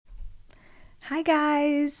Hi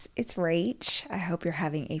guys, it's Rach. I hope you're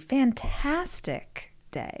having a fantastic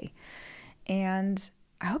day. And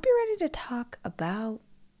I hope you're ready to talk about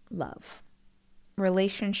love,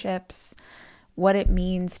 relationships, what it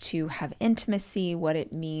means to have intimacy, what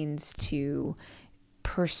it means to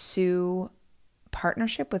pursue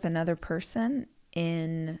partnership with another person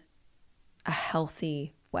in a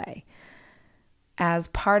healthy way. As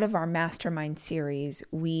part of our Mastermind series,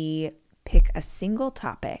 we pick a single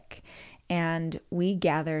topic and we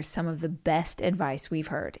gather some of the best advice we've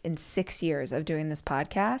heard in 6 years of doing this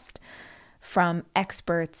podcast from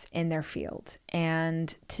experts in their field.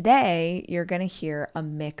 And today you're going to hear a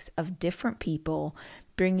mix of different people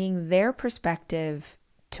bringing their perspective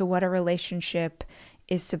to what a relationship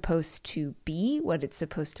is supposed to be, what it's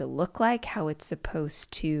supposed to look like, how it's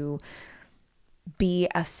supposed to be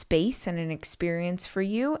a space and an experience for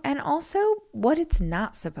you, and also what it's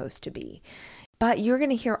not supposed to be. But you're going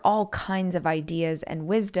to hear all kinds of ideas and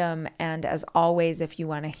wisdom. And as always, if you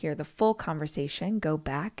want to hear the full conversation, go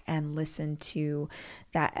back and listen to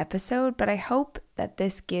that episode. But I hope that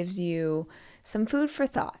this gives you some food for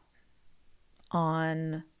thought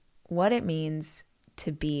on what it means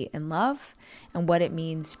to be in love and what it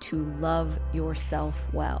means to love yourself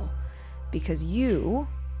well. Because you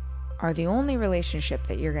are the only relationship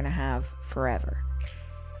that you're going to have forever.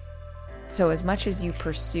 So as much as you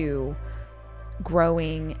pursue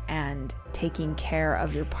growing and taking care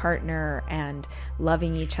of your partner and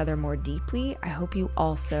loving each other more deeply, I hope you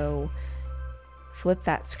also flip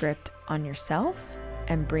that script on yourself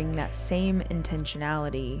and bring that same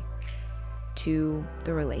intentionality to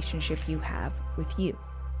the relationship you have with you.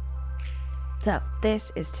 So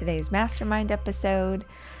this is today's Mastermind episode,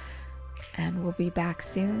 and we'll be back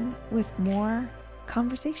soon with more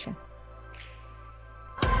conversation.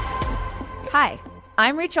 Hi,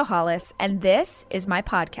 I'm Rachel Hollis, and this is my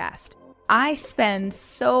podcast. I spend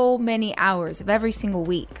so many hours of every single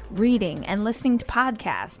week reading and listening to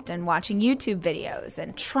podcasts and watching YouTube videos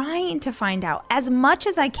and trying to find out as much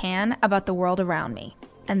as I can about the world around me.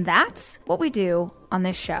 And that's what we do on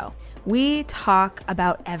this show. We talk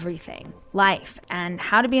about everything, life and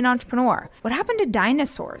how to be an entrepreneur. What happened to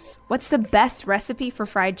dinosaurs? What's the best recipe for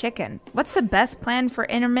fried chicken? What's the best plan for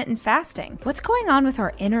intermittent fasting? What's going on with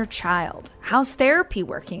our inner child? How's therapy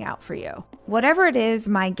working out for you? Whatever it is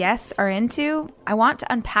my guests are into, I want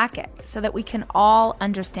to unpack it so that we can all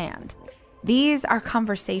understand. These are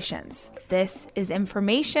conversations. This is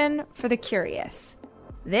information for the curious.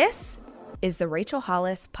 This is the Rachel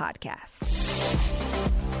Hollis Podcast.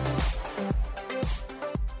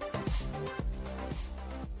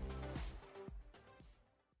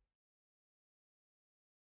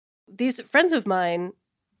 These friends of mine,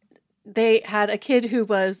 they had a kid who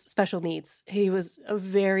was special needs. He was a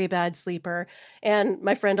very bad sleeper. And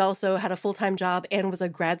my friend also had a full-time job and was a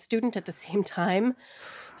grad student at the same time.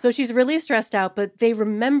 So she's really stressed out, but they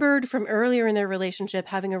remembered from earlier in their relationship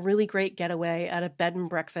having a really great getaway at a bed and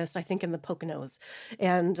breakfast, I think in the Poconos.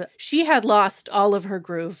 And she had lost all of her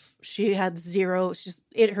groove. She had zero,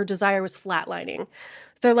 her desire was flatlining.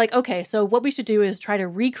 They're like, okay, so what we should do is try to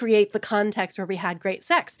recreate the context where we had great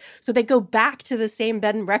sex. So they go back to the same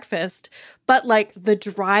bed and breakfast, but like the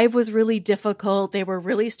drive was really difficult. They were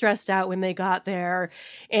really stressed out when they got there.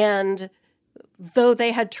 And though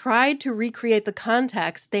they had tried to recreate the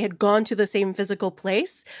context, they had gone to the same physical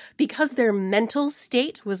place. Because their mental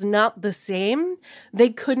state was not the same, they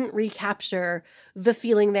couldn't recapture the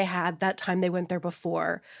feeling they had that time they went there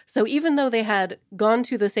before. So even though they had gone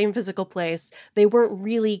to the same physical place, they weren't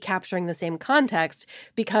really capturing the same context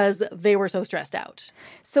because they were so stressed out.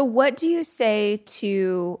 So what do you say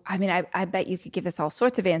to, I bet you could give us all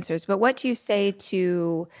sorts of answers, but what do you say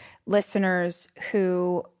to listeners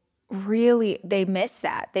who really, they miss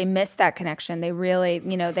that connection? They really,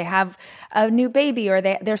 they have a new baby or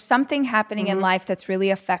there's something happening in life that's really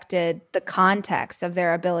affected the context of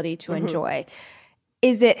their ability to enjoy.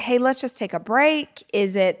 Is it, hey, let's just take a break?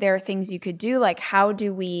 Is it, there are things you could do? Like, how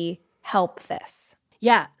do we help this?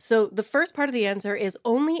 Yeah. So the first part of the answer is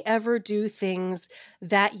only ever do things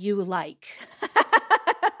that you like.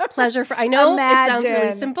 Pleasure for, I know It sounds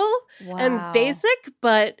really simple and basic,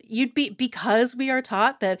 but because we are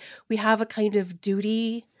taught that we have a kind of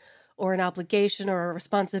duty or an obligation or a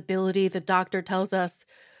responsibility. The doctor tells us,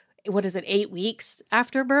 8 weeks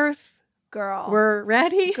after birth? Girl. We're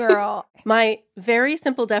ready? Girl. My very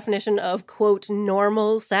simple definition of, quote,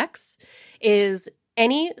 normal sex is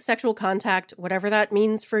any sexual contact, whatever that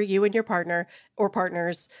means for you and your partner or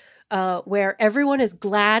partners, where everyone is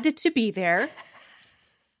glad to be there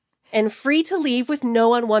and free to leave with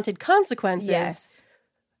no unwanted consequences. Yes.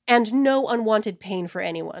 And no unwanted pain for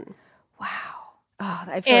anyone. Wow. Oh, I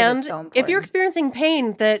feel like And that's so important. if you're experiencing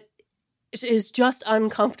pain that is just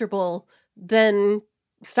uncomfortable, then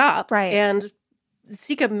stop and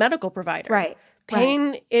seek a medical provider. Right.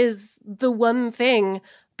 Pain is the one thing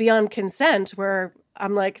beyond consent where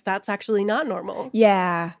I'm like, that's actually not normal.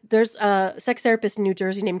 Yeah. There's a sex therapist in New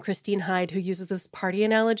Jersey named Christine Hyde who uses this party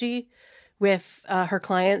analogy with her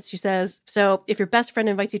clients. She says, so if your best friend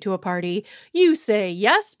invites you to a party, you say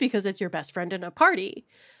yes because it's your best friend in a party.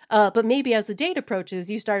 But maybe as the date approaches,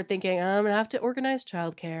 you start thinking, I'm going to have to organize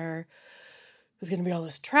childcare. There's going to be all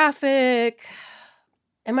this traffic.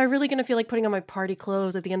 Am I really going to feel like putting on my party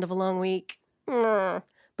clothes at the end of a long week?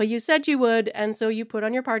 But you said you would, and so you put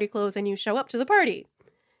on your party clothes and you show up to the party.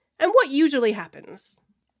 And what usually happens?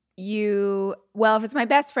 Well, if it's my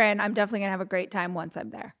best friend, I'm definitely going to have a great time once I'm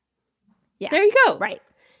there. Yeah. There you go. Right.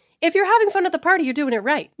 If you're having fun at the party, you're doing it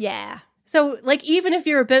right. Yeah. So, like, even if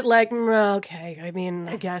you're a bit like, okay, I mean,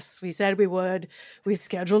 I guess we said we would. We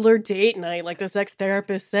scheduled our date night, like the sex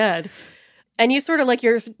therapist said. And you sort of like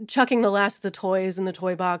you're chucking the last of the toys in the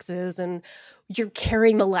toy boxes and you're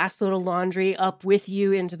carrying the last little laundry up with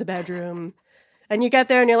you into the bedroom. And you get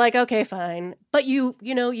there and you're like, okay, fine. But you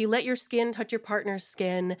let your skin touch your partner's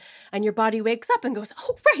skin and your body wakes up and goes,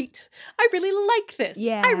 oh, right. I really like this.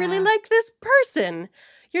 Yeah. I really like this person.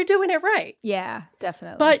 You're doing it right. Yeah,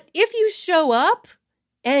 definitely. But if you show up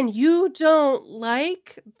and you don't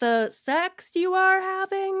like the sex you are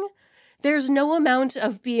having, there's no amount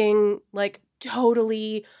of being like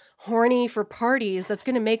totally horny for parties that's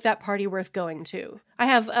going to make that party worth going to. I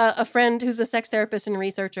have a friend who's a sex therapist and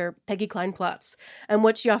researcher, Peggy Kleinplatz, and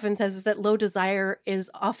what she often says is that low desire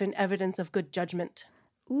is often evidence of good judgment.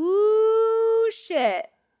 Ooh, shit.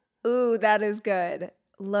 Ooh, that is good.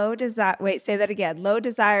 Low desire. Wait, say that again. Low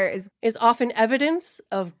desire is often evidence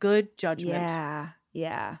of good judgment.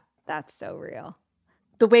 Yeah. That's so real.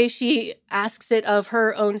 The way she asks it of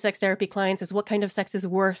her own sex therapy clients is what kind of sex is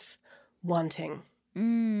worth wanting.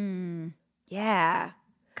 Yeah.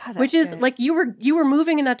 God, which is good. like you were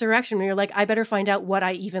moving in that direction where you're like, I better find out what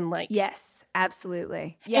I even like. Yes,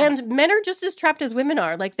 absolutely. Yeah. And men are just as trapped as women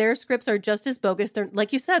are. Like their scripts are just as bogus. They're,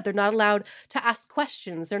 like you said, they're not allowed to ask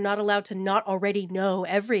questions. They're not allowed to not already know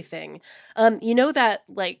everything. You know that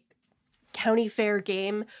like county fair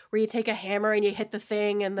game where you take a hammer and you hit the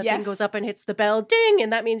thing and the thing goes up and hits the bell, ding,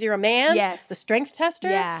 and that means you're a man? Yes. The strength tester?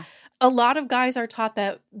 Yeah. A lot of guys are taught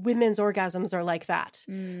that women's orgasms are like that.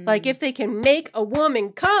 Like if they can make a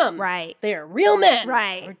woman come, right, they're real men.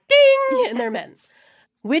 Right. Or ding, and they're men.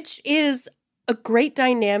 Which is a great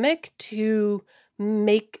dynamic to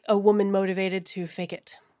make a woman motivated to fake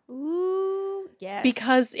it. Ooh, yes.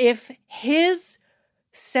 Because if his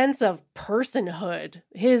sense of personhood,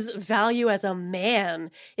 his value as a man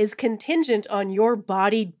is contingent on your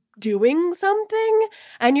body doing something,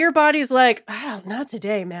 and your body's like, not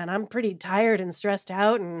today, man. I'm pretty tired and stressed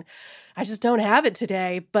out and I just don't have it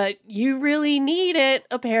today, but you really need it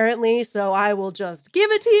apparently, so I will just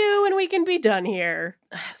give it to you and we can be done here.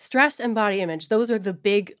 Stress and body image, those are the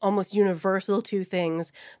big, almost universal two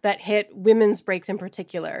things that hit women's breaks in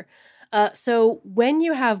particular. So when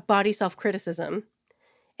you have body self-criticism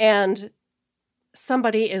and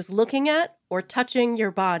somebody is looking at or touching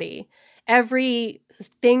your body,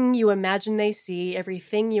 everything you imagine they see,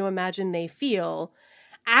 everything you imagine they feel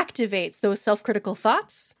activates those self-critical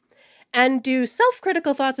thoughts. And do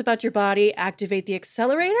self-critical thoughts about your body activate the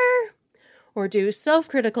accelerator? Or do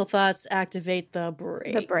self-critical thoughts activate the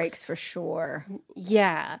brakes? The brakes for sure.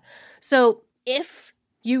 Yeah. So if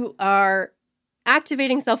you are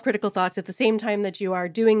activating self-critical thoughts at the same time that you are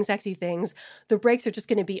doing sexy things, the brakes are just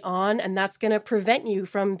going to be on, and that's going to prevent you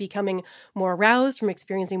from becoming more aroused, from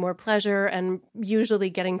experiencing more pleasure, and usually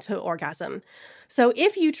getting to orgasm. So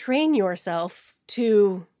if you train yourself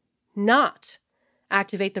to not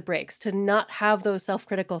activate the brakes, to not have those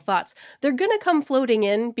self-critical thoughts, they're going to come floating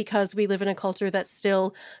in because we live in a culture that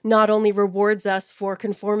still not only rewards us for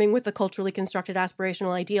conforming with the culturally constructed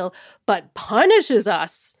aspirational ideal, but punishes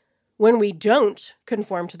us when we don't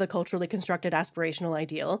conform to the culturally constructed aspirational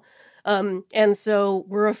ideal. And so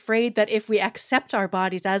we're afraid that if we accept our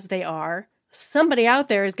bodies as they are, somebody out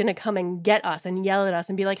there is going to come and get us and yell at us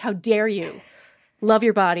and be like, how dare you love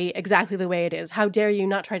your body exactly the way it is? How dare you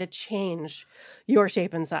not try to change your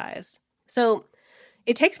shape and size? So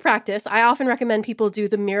it takes practice. I often recommend people do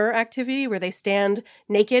the mirror activity where they stand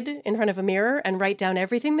naked in front of a mirror and write down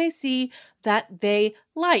everything they see that they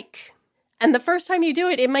like. And the first time you do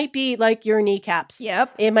it, it might be like your kneecaps.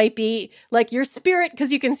 Yep. It might be like your spirit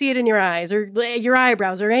because you can see it in your eyes or your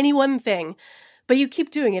eyebrows or any one thing. But you keep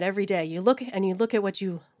doing it every day. You look at what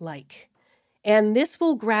you like. And this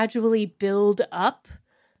will gradually build up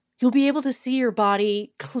you'll be able to see your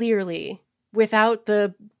body clearly without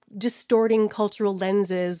the distorting cultural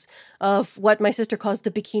lenses of what my sister calls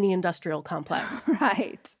the bikini industrial complex.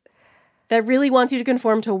 Right. That really wants you to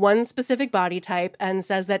conform to one specific body type and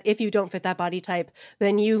says that if you don't fit that body type,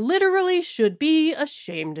 then you literally should be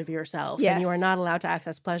ashamed of yourself. Yes. And you are not allowed to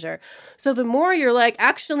access pleasure. So the more you're like,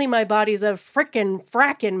 actually, my body's a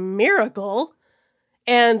frackin' miracle.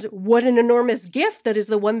 And what an enormous gift that is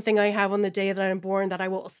the one thing I have on the day that I'm born that I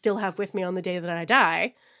will still have with me on the day that I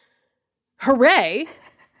die. Hooray.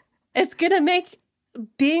 It's going to make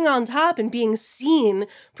being on top and being seen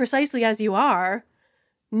precisely as you are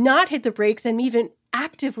not hit the brakes and even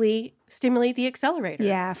actively stimulate the accelerator.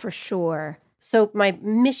 Yeah, for sure. So my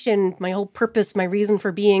mission, my whole purpose, my reason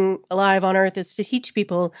for being alive on earth is to teach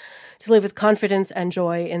people to live with confidence and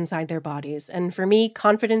joy inside their bodies. And for me,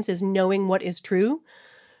 confidence is knowing what is true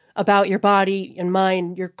about your body and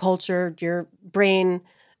mind, your culture, your brain.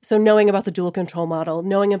 So knowing about the dual control model,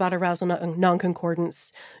 knowing about arousal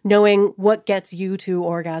non-concordance, knowing what gets you to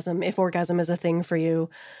orgasm, if orgasm is a thing for you.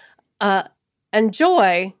 And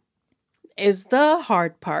joy is the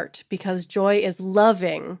hard part, because joy is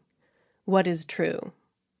loving what is true,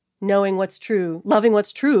 knowing what's true, loving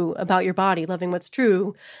what's true about your body, loving what's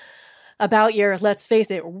true about your, let's face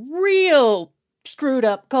it, real screwed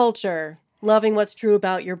up culture, loving what's true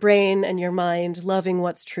about your brain and your mind, loving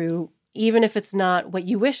what's true, even if it's not what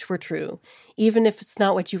you wish were true, even if it's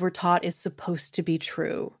not what you were taught is supposed to be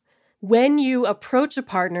true. When you approach a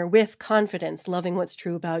partner with confidence, loving what's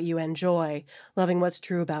true about you, and joy, loving what's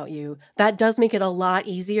true about you, that does make it a lot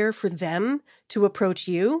easier for them to approach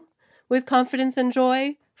you with confidence and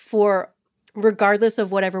joy, for regardless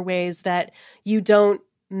of whatever ways that you don't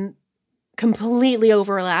completely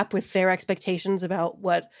overlap with their expectations about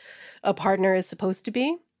what a partner is supposed to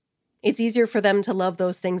be. It's easier for them to love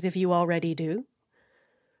those things if you already do.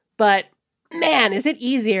 But man, is it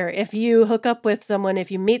easier if you hook up with someone,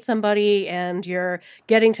 if you meet somebody and you're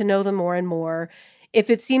getting to know them more and more, if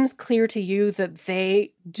it seems clear to you that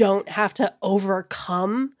they don't have to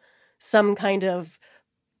overcome some kind of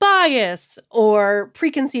bias or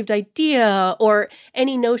preconceived idea or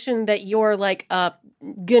any notion that you're like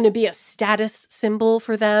going to be a status symbol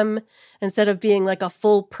for them instead of being like a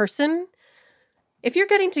full person. If you're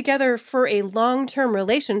getting together for a long-term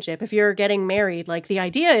relationship, if you're getting married, like the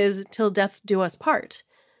idea is till death do us part.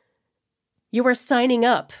 You are signing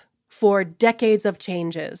up for decades of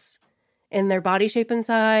changes in their body shape and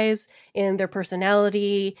size, in their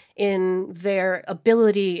personality, in their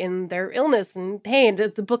ability, in their illness and pain.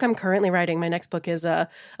 The book I'm currently writing, my next book, is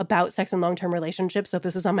about sex and long-term relationships, so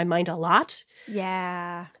this is on my mind a lot.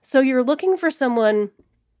 Yeah. So you're looking for someone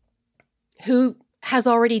who has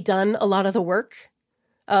already done a lot of the work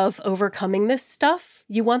of overcoming this stuff.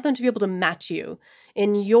 You want them to be able to match you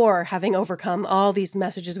in your having overcome all these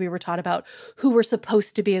messages we were taught about who we're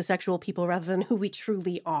supposed to be as sexual people rather than who we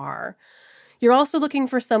truly are. You're also looking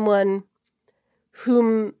for someone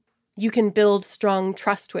whom you can build strong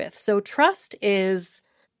trust with. So trust is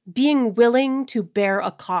being willing to bear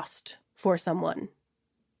a cost for someone.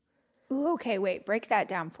 Ooh, okay, wait, break that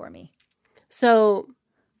down for me. So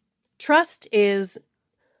trust is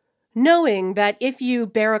knowing that if you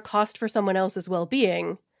bear a cost for someone else's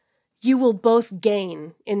well-being, you will both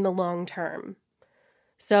gain in the long term.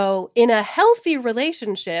 So in a healthy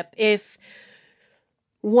relationship, if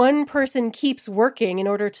one person keeps working in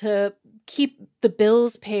order to keep the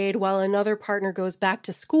bills paid while another partner goes back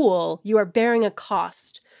to school, you are bearing a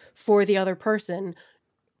cost for the other person,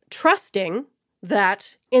 trusting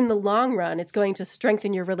that in the long run, it's going to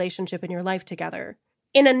strengthen your relationship and your life together.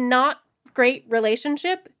 In a not great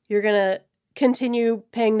relationship, you're going to continue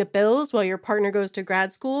paying the bills while your partner goes to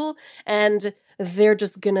grad school, and they're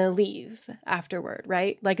just going to leave afterward,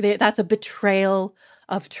 right? Like that's a betrayal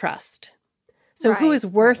of trust. So who is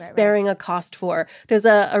worth bearing a cost for? There's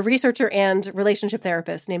a researcher and relationship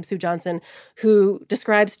therapist named Sue Johnson who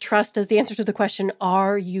describes trust as the answer to the question,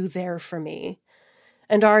 are you there for me?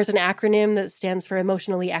 And R is an acronym that stands for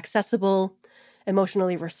emotionally accessible,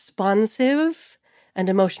 emotionally responsive, and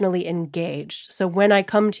emotionally engaged. So when I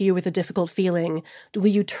come to you with a difficult feeling, will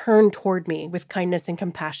you turn toward me with kindness and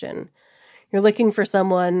compassion? You're looking for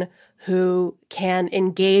someone who can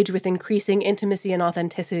engage with increasing intimacy and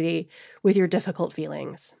authenticity with your difficult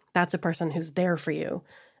feelings. That's a person who's there for you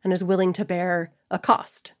and is willing to bear a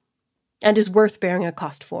cost and is worth bearing a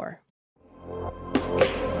cost for.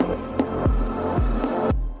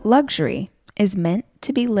 Luxury is meant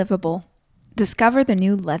to be livable. Discover the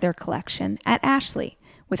new leather collection at Ashley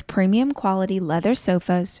with premium quality leather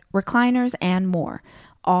sofas, recliners, and more,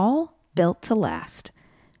 all built to last.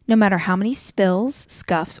 No matter how many spills,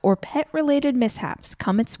 scuffs, or pet-related mishaps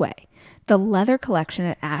come its way, the leather collection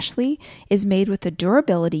at Ashley is made with the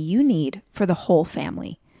durability you need for the whole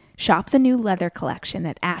family. Shop the new leather collection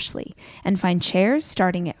at Ashley and find chairs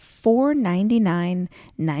starting at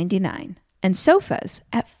 $499.99 and sofas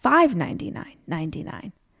at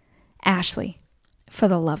 $599.99. Ashley, for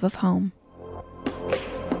the love of home.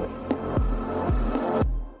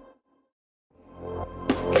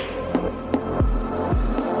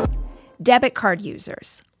 Debit card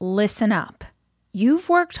users, listen up. You've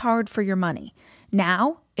worked hard for your money.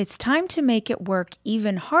 Now it's time to make it work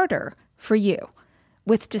even harder for you.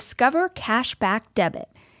 With Discover Cashback Debit,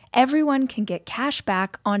 everyone can get cash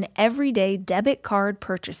back on everyday debit card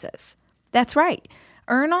purchases. That's right.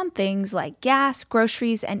 Earn on things like gas,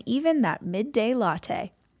 groceries, and even that midday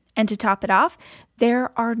latte. And to top it off,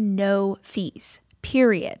 there are no fees,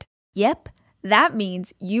 period. Yep, that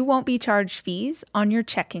means you won't be charged fees on your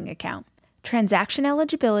checking account. Transaction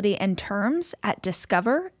eligibility and terms at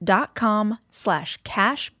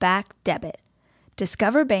discover.com/cashbackdebit.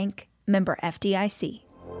 Discover Bank, member FDIC.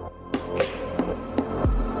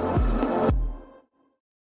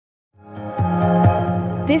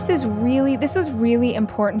 This was really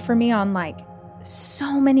important for me on like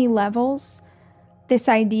so many levels. This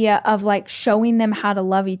idea of like showing them how to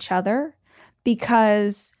love each other,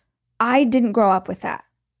 because I didn't grow up with that.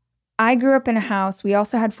 I grew up in a house. We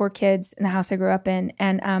also had 4 kids in the house I grew up in.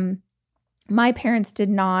 And my parents did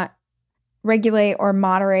not regulate or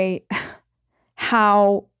moderate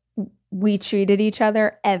how we treated each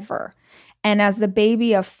other ever. And as the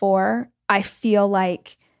baby of 4, I feel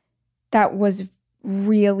like that was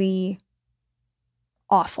really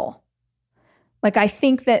awful. Like, I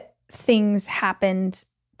think that things happened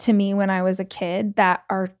to me when I was a kid that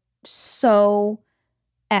are so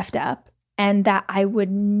effed up, and that I would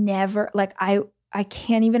never, like, I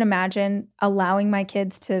can't even imagine allowing my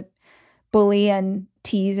kids to bully and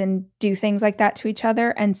tease and do things like that to each other.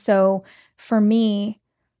 And so for me,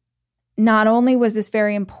 not only was this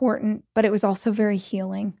very important, but it was also very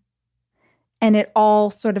healing. And it all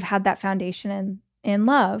sort of had that foundation in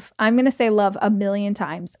love. I'm going to say love a million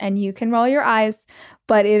times, and you can roll your eyes,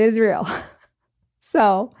 but it is real.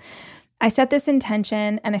 So I set this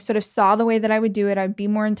intention, and I sort of saw the way that I would do it. I'd be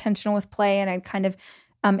more intentional with play, and I'd kind of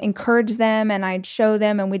encourage them, and I'd show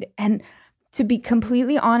them, and to be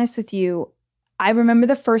completely honest with you, I remember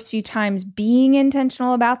the first few times being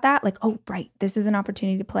intentional about that, like, oh, right, this is an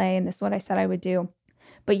opportunity to play, and this is what I said I would do.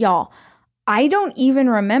 But y'all, I don't even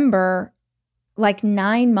remember like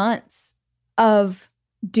 9 months of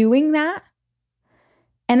doing that.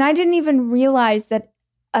 And I didn't even realize that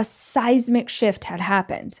a seismic shift had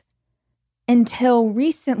happened until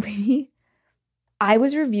recently. I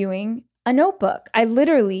was reviewing a notebook. I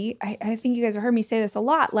think you guys have heard me say this a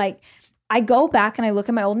lot. Like, I go back and I look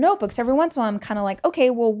at my old notebooks every once in a while. I'm kind of like, okay,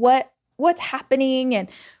 well, what's happening? And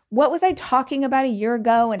what was I talking about a year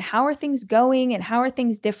ago? And how are things going? And how are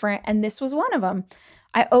things different? And this was one of them.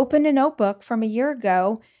 I opened a notebook from a year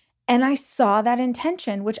ago, and I saw that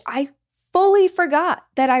intention, which I fully forgot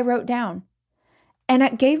that I wrote down. And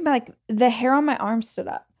it gave me, like, the hair on my arm stood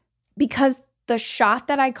up, because the shot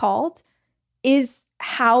that I called is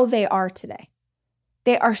how they are today.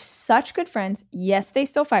 They are such good friends. Yes, they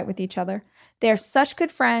still fight with each other. They are such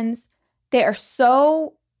good friends. They are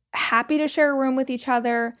so happy to share a room with each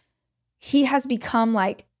other. He has become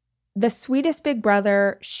like the sweetest big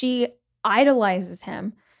brother. She idolizes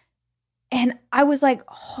him. And I was like,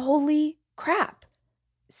 holy crap.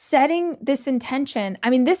 Setting this intention. I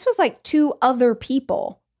mean, this was like 2 other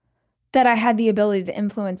people that I had the ability to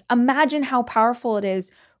influence. Imagine how powerful it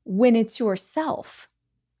is when it's yourself.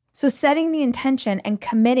 So setting the intention and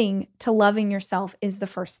committing to loving yourself is the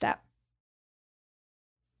first step.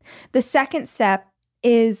 The second step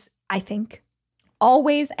is, I think,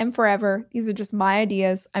 always and forever. These are just my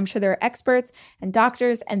ideas. I'm sure there are experts and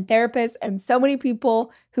doctors and therapists and so many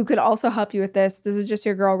people who could also help you with this. This is just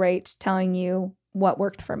your girl Rach telling you what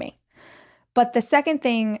worked for me. But the second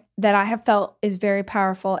thing that I have felt is very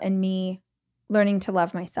powerful in me learning to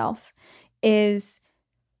love myself is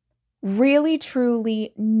really,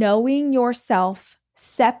 truly knowing yourself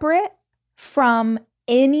separate from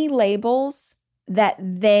any labels that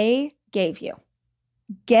they gave you.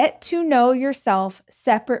 Get to know yourself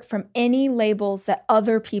separate from any labels that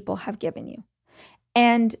other people have given you.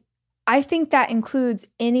 And I think that includes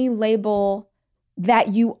any label that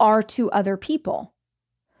you are to other people.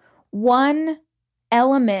 One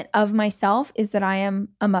element of myself is that I am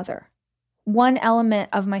a mother. One element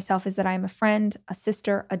of myself is that I am a friend, a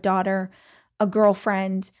sister, a daughter, a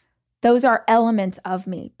girlfriend. Those are elements of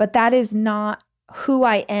me, but that is not who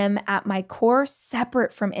I am at my core,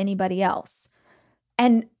 separate from anybody else.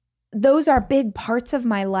 And those are big parts of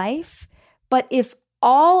my life. But if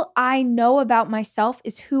all I know about myself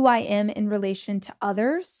is who I am in relation to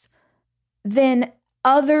others, then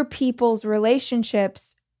other people's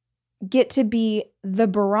relationships get to be the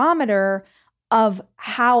barometer of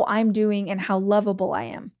how I'm doing and how lovable I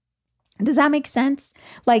am. Does that make sense?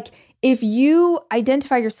 Like, if you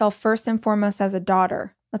identify yourself first and foremost as a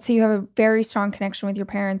daughter, let's say you have a very strong connection with your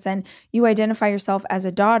parents and you identify yourself as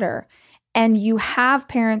a daughter, and you have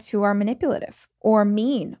parents who are manipulative or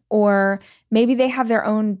mean, or maybe they have their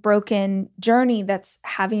own broken journey that's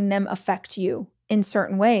having them affect you in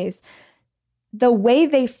certain ways, the way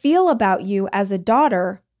they feel about you as a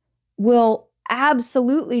daughter will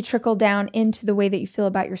absolutely trickle down into the way that you feel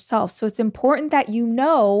about yourself. So it's important that you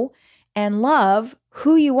know and love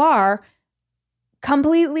who you are,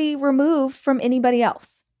 completely removed from anybody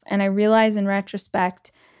else. And I realize in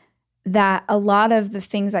retrospect that a lot of the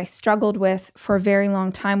things I struggled with for a very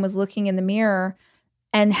long time was looking in the mirror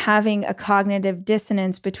and having a cognitive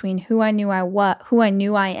dissonance between who I knew I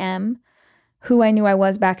am, who I knew I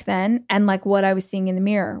was back then, and like what I was seeing in the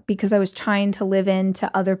mirror, because I was trying to live into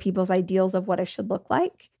other people's ideals of what I should look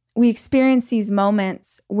like. We experience these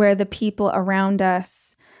moments where the people around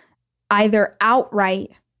us either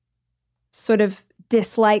outright sort of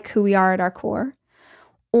dislike who we are at our core,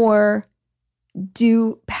 or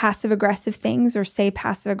do passive aggressive things or say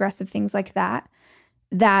passive aggressive things like that,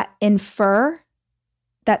 that infer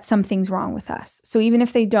that something's wrong with us. So even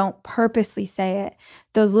if they don't purposely say it,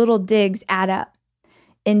 those little digs add up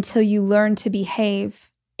until you learn to behave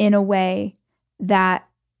in a way that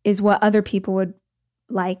is what other people would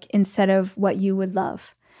like instead of what you would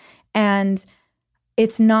love. And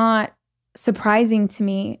it's not surprising to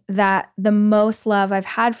me that the most love I've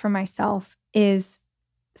had for myself is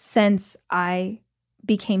since I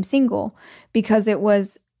became single, because it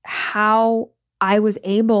was how I was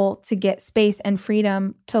able to get space and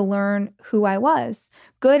freedom to learn who I was,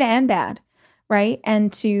 good and bad, right?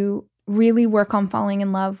 And to really work on falling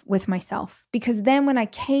in love with myself. Because then when I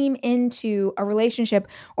came into a relationship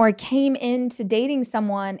or I came into dating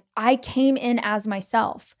someone, I came in as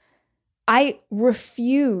myself. I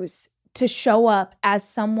refuse to show up as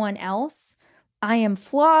someone else. I am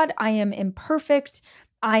flawed. I am imperfect.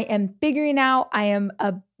 I am figuring out. I am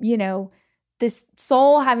this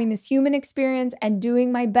soul having this human experience and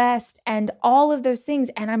doing my best and all of those things.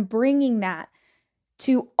 And I'm bringing that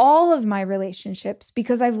to all of my relationships,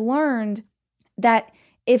 because I've learned that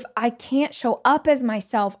if I can't show up as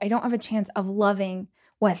myself, I don't have a chance of loving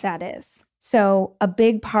what that is. So a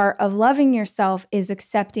big part of loving yourself is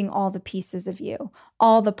accepting all the pieces of you,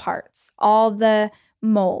 all the parts, all the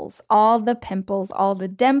moles, all the pimples, all the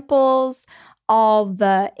dimples, all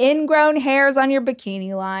the ingrown hairs on your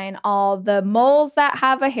bikini line, all the moles that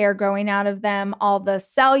have a hair growing out of them, all the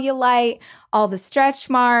cellulite, all the stretch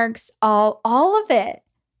marks, all of it,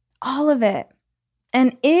 all of it.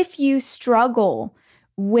 And if you struggle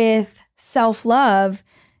with self-love,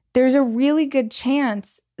 there's a really good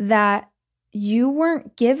chance that you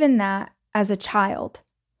weren't given that as a child,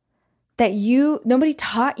 that nobody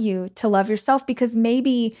taught you to love yourself, because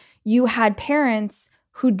maybe you had parents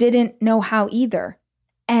who didn't know how either.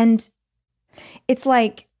 And it's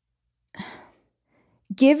like,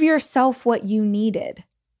 give yourself what you needed.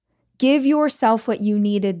 Give yourself what you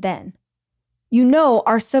needed then.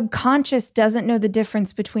 Our subconscious doesn't know the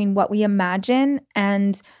difference between what we imagine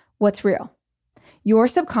and what's real. Your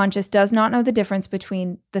subconscious does not know the difference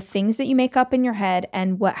between the things that you make up in your head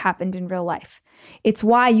and what happened in real life. It's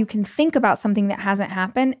why you can think about something that hasn't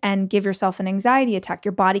happened and give yourself an anxiety attack.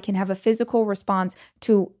 Your body can have a physical response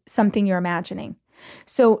to something you're imagining.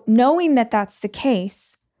 So knowing that that's the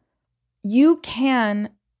case, you can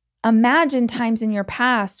imagine times in your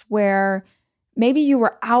past where maybe you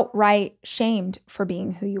were outright shamed for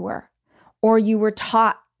being who you were, or you were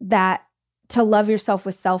taught that to love yourself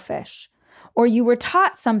was selfish, or you were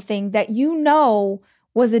taught something that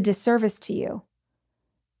was a disservice to you.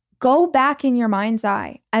 Go back in your mind's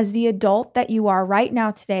eye as the adult that you are right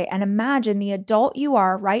now today, and imagine the adult you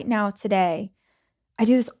are right now today. I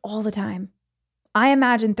do this all the time. I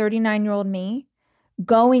imagine 39-year-old me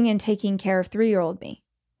going and taking care of 3-year-old me.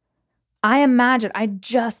 I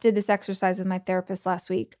just did this exercise with my therapist last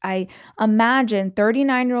week. I imagine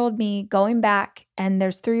 39-year-old me going back, and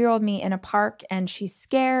there's 3-year-old me in a park, and she's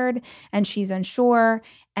scared and she's unsure.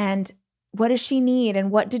 And what does she need?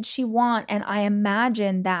 And what did she want? And I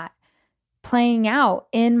imagine that playing out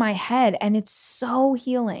in my head, and it's so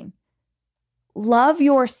healing. Love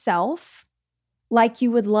yourself like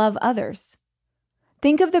you would love others.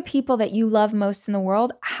 Think of the people that you love most in the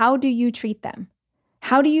world. How do you treat them?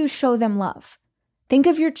 How do you show them love? Think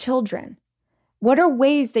of your children. What are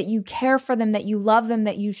ways that you care for them, that you love them,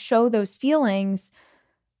 that you show those feelings?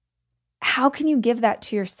 How can you give that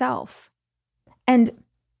to yourself? And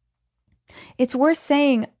it's worth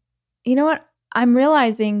saying, you know what? I'm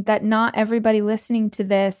realizing that not everybody listening to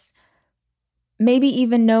this maybe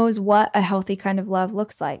even knows what a healthy kind of love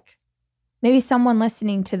looks like. Maybe someone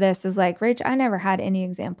listening to this is like, Rach, I never had any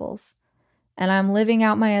examples. And I'm living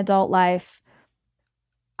out my adult life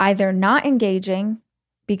either not engaging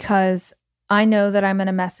because I know that I'm going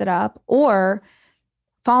to mess it up, or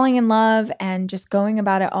falling in love and just going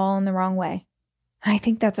about it all in the wrong way. I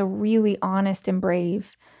think that's a really honest and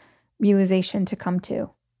brave realization to come to.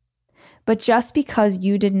 But just because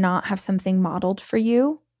you did not have something modeled for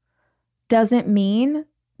you doesn't mean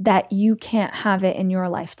that you can't have it in your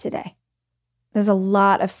life today. There's a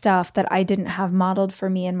lot of stuff that I didn't have modeled for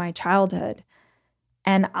me in my childhood.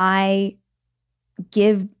 And I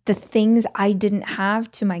give the things I didn't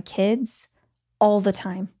have to my kids all the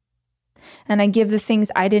time. And I give the things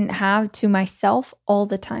I didn't have to myself all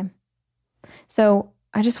the time. So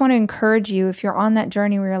I just want to encourage you, if you're on that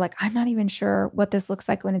journey where you're like, I'm not even sure what this looks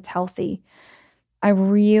like when it's healthy, I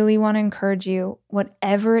really want to encourage you,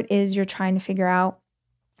 whatever it is you're trying to figure out,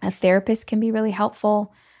 a therapist can be really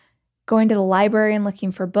helpful. Going to the library and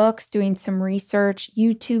looking for books, doing some research,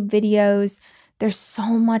 YouTube videos. There's so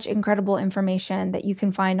much incredible information that you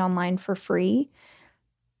can find online for free.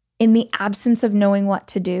 In the absence of knowing what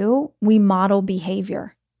to do, we model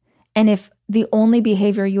behavior. And if the only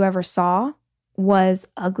behavior you ever saw was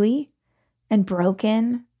ugly and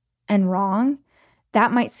broken and wrong,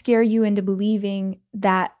 that might scare you into believing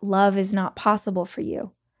that love is not possible for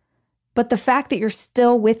you. But the fact that you're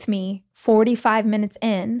still with me 45 minutes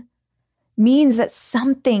in means that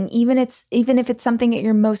something, even if it's something at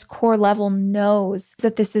your most core level, knows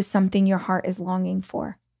that this is something your heart is longing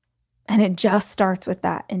for. And it just starts with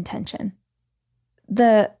that intention.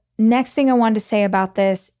 The next thing I wanted to say about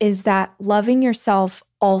this is that loving yourself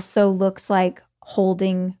also looks like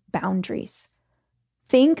holding boundaries.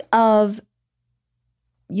 Think of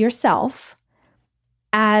yourself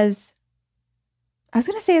as, I was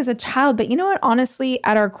going to say as a child, but you know what? Honestly,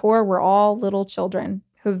 at our core, we're all little children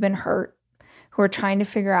who've been hurt, who are trying to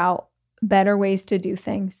figure out better ways to do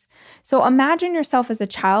things. So imagine yourself as a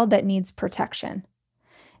child that needs protection.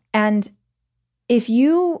 And if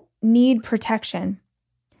you need protection,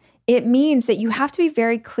 it means that you have to be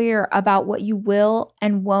very clear about what you will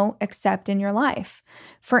and won't accept in your life.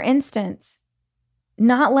 For instance,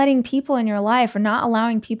 not letting people in your life or not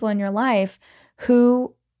allowing people in your life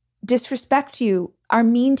who disrespect you, are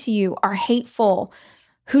mean to you, are hateful,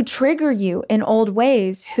 who trigger you in old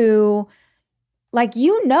ways, who, like,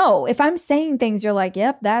 you know, if I'm saying things, you're like,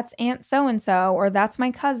 yep, that's Aunt so-and-so, or that's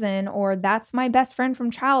my cousin, or that's my best friend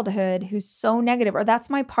from childhood who's so negative, or that's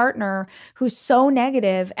my partner who's so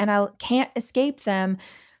negative and I can't escape them.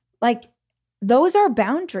 Like, those are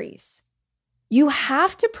boundaries. You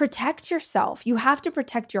have to protect yourself. You have to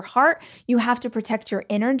protect your heart. You have to protect your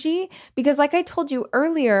energy. Because like I told you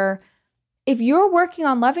earlier, if you're working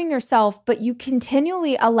on loving yourself, but you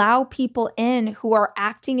continually allow people in who are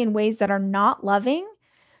acting in ways that are not loving,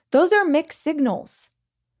 those are mixed signals.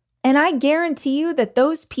 And I guarantee you that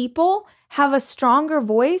those people have a stronger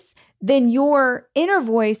voice than your inner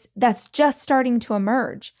voice that's just starting to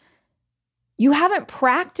emerge. You haven't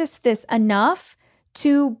practiced this enough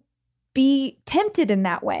to be tempted in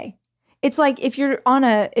that way. It's like if you're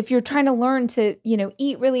trying to learn to,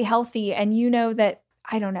 eat really healthy, and you know that,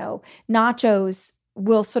 I don't know, nachos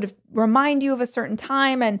will sort of remind you of a certain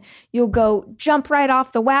time, and you'll go jump right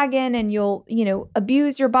off the wagon, and you'll,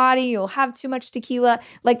 abuse your body. You'll have too much tequila.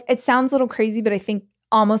 Like, it sounds a little crazy, but I think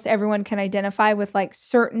almost everyone can identify with like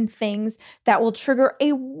certain things that will trigger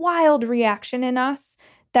a wild reaction in us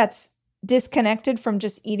that's disconnected from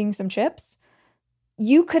just eating some chips.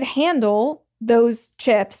 You could handle those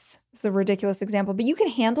chips. It's a ridiculous example, but you can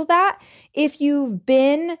handle that if you've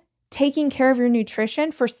been taking care of your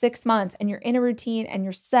nutrition for 6 months and you're in a routine and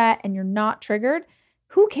you're set and you're not triggered.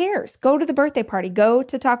 Who cares? Go to the birthday party. Go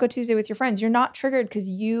to Taco Tuesday with your friends. You're not triggered because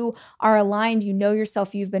you are aligned. You know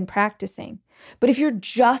yourself. You've been practicing. But if you're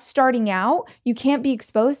just starting out, you can't be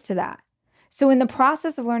exposed to that. So in the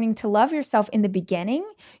process of learning to love yourself in the beginning,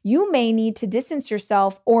 you may need to distance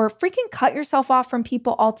yourself or freaking cut yourself off from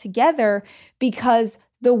people altogether because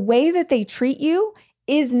the way that they treat you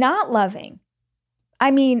is not loving.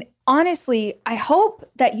 I mean, honestly, I hope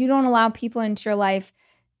that you don't allow people into your life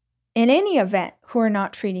in any event who are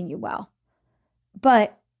not treating you well.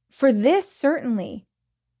 But for this, certainly,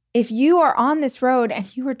 If you are on this road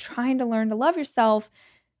and you are trying to learn to love yourself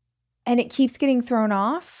and it keeps getting thrown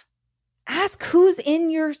off, ask who's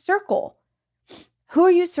in your circle. Who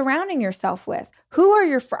are you surrounding yourself with?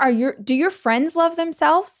 Do your friends love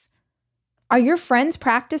themselves? Are your friends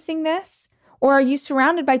practicing this? Or are you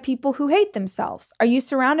surrounded by people who hate themselves? Are you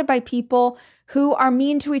surrounded by people who are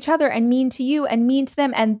mean to each other and mean to you and mean to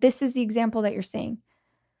them? And this is the example that you're seeing.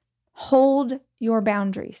 Hold your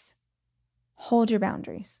boundaries. Hold your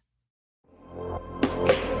boundaries.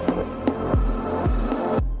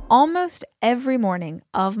 Almost every morning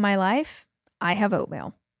of my life, I have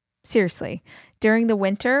oatmeal. Seriously, during the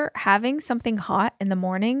winter, having something hot in the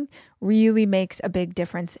morning really makes a big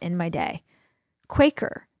difference in my day.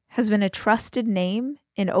 Quaker has been a trusted name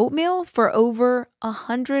in oatmeal for over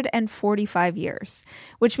 145 years,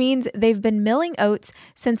 which means they've been milling oats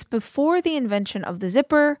since before the invention of the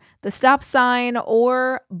zipper, the stop sign,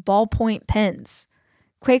 or ballpoint pens.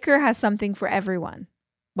 Quaker has something for everyone,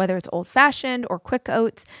 whether it's old-fashioned or quick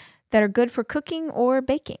oats that are good for cooking or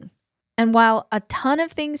baking. And while a ton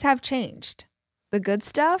of things have changed, the good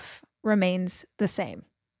stuff remains the same.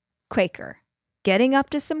 Quaker, getting up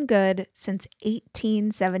to some good since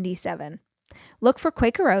 1877. Look for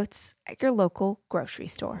Quaker Oats at your local grocery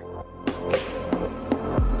store.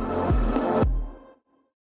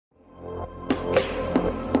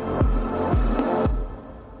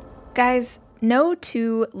 Guys, no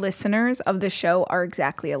two listeners of the show are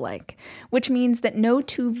exactly alike, which means that no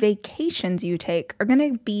two vacations you take are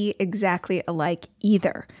going to be exactly alike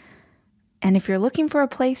either. And if you're looking for a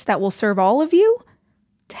place that will serve all of you,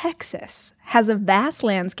 Texas has a vast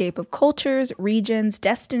landscape of cultures, regions,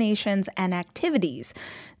 destinations, and activities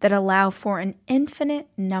that allow for an infinite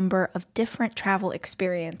number of different travel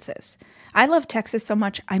experiences. I love Texas so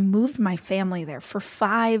much, I moved my family there for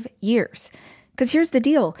 5 years. Because here's the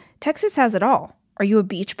deal, Texas has it all. Are you a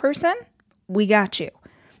beach person? We got you.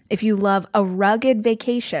 If you love a rugged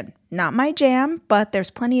vacation, not my jam, but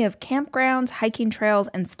there's plenty of campgrounds, hiking trails,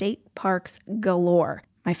 and state parks galore.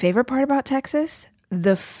 My favorite part about Texas?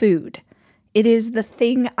 The food. It is the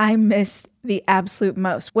thing I miss the absolute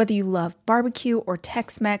most. Whether you love barbecue or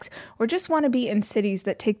Tex-Mex or just want to be in cities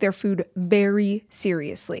that take their food very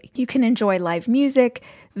seriously. You can enjoy live music,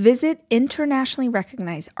 visit internationally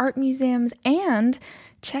recognized art museums, and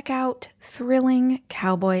check out thrilling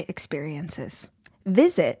cowboy experiences.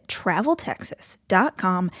 Visit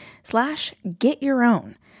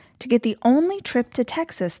traveltexas.com/getyourown to get the only trip to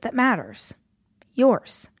Texas that matters.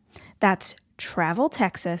 Yours. That's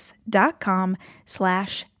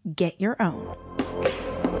traveltexas.com/getyourown.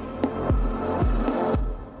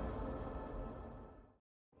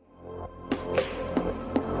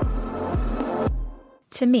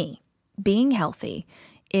 To me, being healthy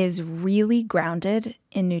is really grounded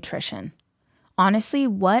in nutrition. Honestly,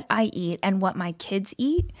 what I eat and what my kids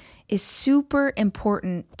eat is super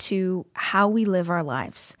important to how we live our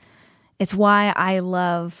lives. It's why I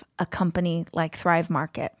love a company like Thrive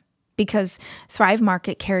Market. Because Thrive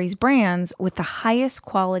Market carries brands with the highest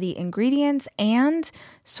quality ingredients and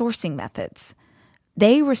sourcing methods.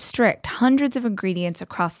 They restrict hundreds of ingredients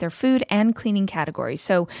across their food and cleaning categories.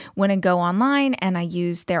 So when I go online and I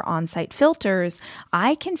use their on-site filters,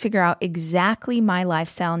 I can figure out exactly my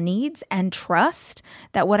lifestyle needs and trust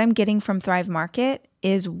that what I'm getting from Thrive Market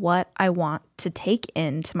is what I want to take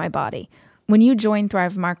into my body. When you join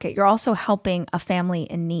Thrive Market, you're also helping a family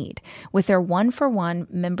in need with their 1-for-1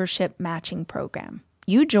 membership matching program.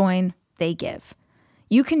 You join, they give.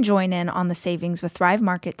 You can join in on the savings with Thrive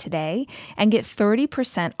Market today and get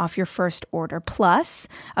 30% off your first order plus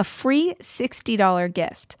a free $60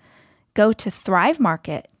 gift. Go to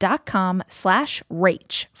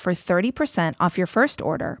thrivemarket.com/rach for 30% off your first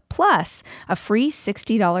order plus a free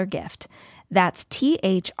 $60 gift. That's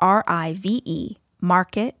THRIVE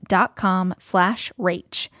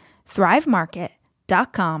market.com/rach.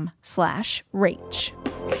 thrivemarket.com/rach.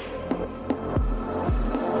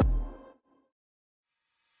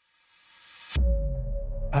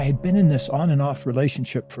 I had been in this on and off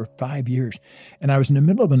relationship for 5 years, and I was in the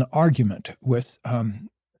middle of an argument with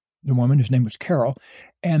the woman whose name was Carol,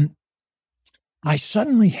 and I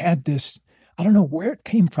suddenly had this, I don't know where it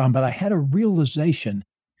came from, but I had a realization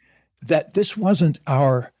that this wasn't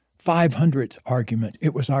our 500th argument.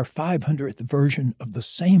 It was our 500th version of the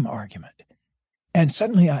same argument. And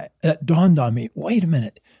suddenly it dawned on me, wait a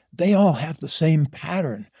minute, they all have the same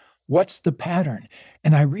pattern. What's the pattern?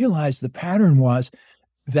 And I realized the pattern was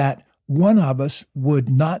that one of us would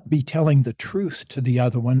not be telling the truth to the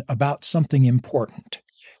other one about something important.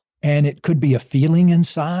 And it could be a feeling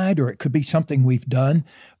inside, or it could be something we've done,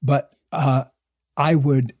 but I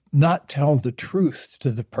would not tell the truth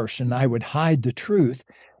to the person. I would hide the truth.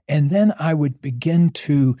 And then I would begin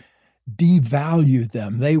to devalue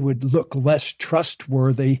them. They would look less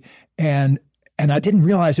trustworthy. And I didn't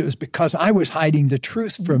realize it was because I was hiding the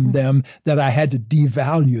truth from them that I had to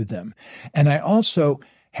devalue them. And I also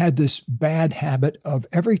had this bad habit of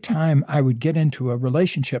every time I would get into a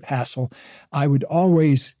relationship hassle, I would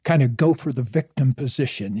always kind of go for the victim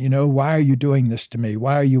position. Why are you doing this to me?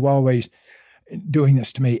 Why are you always doing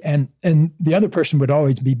this to me? And the other person would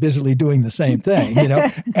always be busily doing the same thing,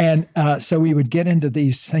 And so we would get into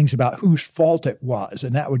these things about whose fault it was,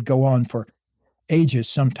 and that would go on for ages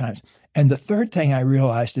sometimes. And the third thing I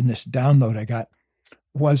realized in this download I got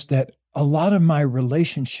was that a lot of my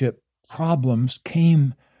relationship problems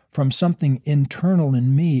came from something internal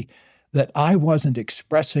in me, that I wasn't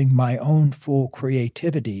expressing my own full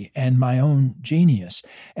creativity and my own genius.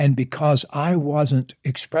 And because I wasn't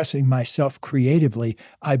expressing myself creatively,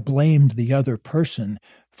 I blamed the other person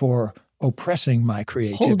for oppressing my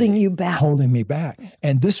creativity. Holding me back.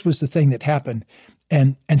 And this was the thing that happened.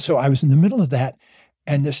 And so I was in the middle of that,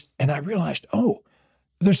 and I realized,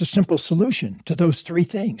 there's a simple solution to those three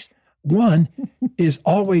things. One is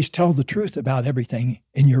always tell the truth about everything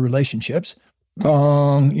in your relationships.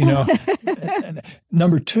 Number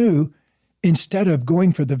two, instead of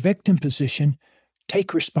going for the victim position,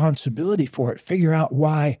 take responsibility for it. Figure out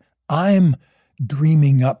why I'm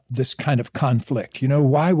dreaming up this kind of conflict.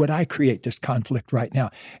 Why would I create this conflict right now?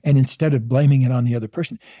 And instead of blaming it on the other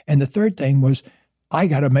person. And the third thing was, I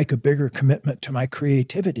got to make a bigger commitment to my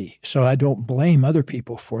creativity so I don't blame other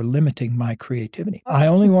people for limiting my creativity. I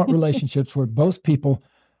only want relationships where both people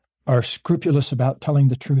are scrupulous about telling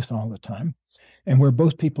the truth all the time, and where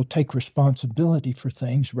both people take responsibility for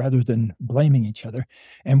things rather than blaming each other,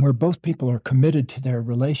 and where both people are committed to their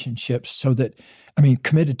relationships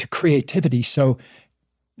committed to creativity so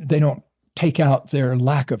they don't take out their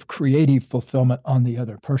lack of creative fulfillment on the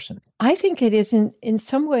other person. I think it is in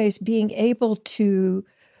some ways being able to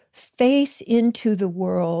face into the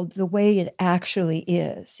world the way it actually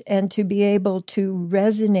is, and to be able to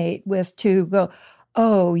resonate with, to go,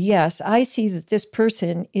 oh, yes, I see that this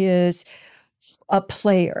person is a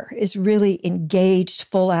player, is really engaged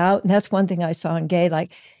full out. And that's one thing I saw in Gay,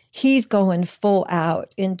 like he's going full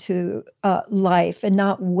out into life and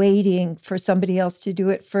not waiting for somebody else to do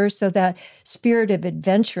it first. So that spirit of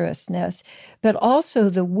adventurousness, but also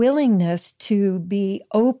the willingness to be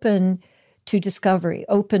open to discovery,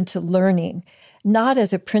 open to learning, not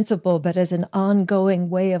as a principle, but as an ongoing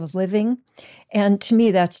way of living. And to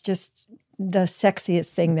me, that's just the sexiest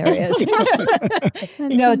thing there is.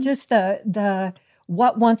 Just the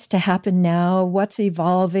what wants to happen now, what's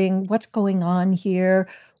evolving, what's going on here,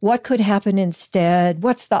 what could happen instead,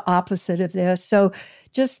 what's the opposite of this. So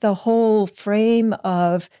just the whole frame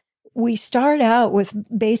of, we start out with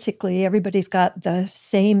basically everybody's got the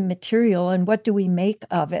same material, and what do we make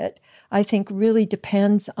of it, I think really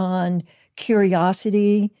depends on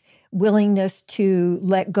curiosity, willingness to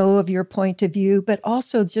let go of your point of view, but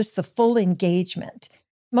also just the full engagement.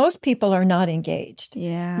 Most people are not engaged.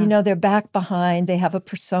 Yeah. They're back behind. They have a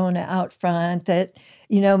persona out front that,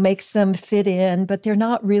 makes them fit in, but they're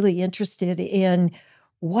not really interested in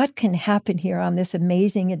what can happen here on this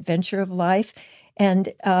amazing adventure of life.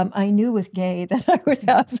 And I knew with Gay that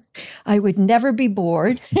I would never be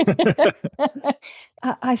bored.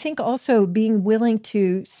 I think also being willing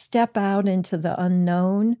to step out into the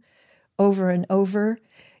unknown over and over,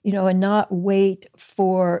 and not wait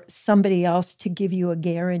for somebody else to give you a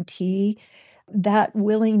guarantee. That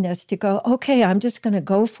willingness to go, okay, I'm just going to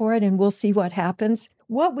go for it and we'll see what happens.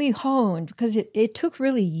 What we honed, because it took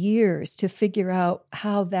really years to figure out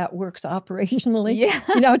how that works operationally,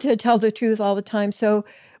 to tell the truth all the time. So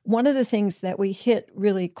one of the things that we hit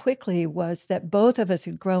really quickly was that both of us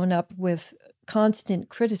had grown up with constant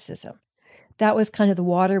criticism. That was kind of the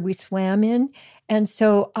water we swam in. And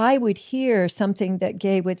so I would hear something that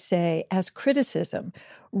Gay would say as criticism,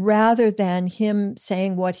 rather than him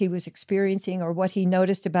saying what he was experiencing or what he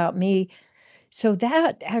noticed about me. So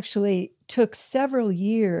that actually took several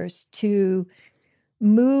years to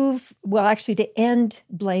to end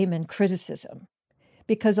blame and criticism.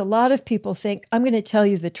 Because a lot of people think, I'm going to tell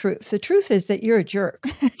you the truth. The truth is that you're a jerk.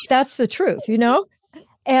 That's the truth,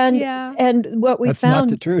 And what we that's found, not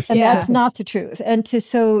the truth. And that's not the truth. And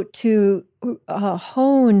to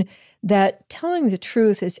hone that telling the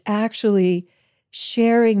truth is actually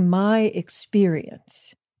sharing my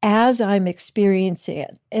experience as I'm experiencing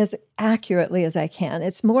it as accurately as I can.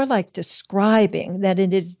 It's more like describing than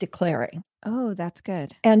it is declaring. Oh, that's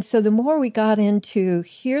good. And so the more we got into,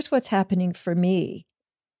 here's what's happening for me,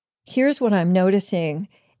 here's what I'm noticing,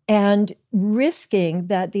 and risking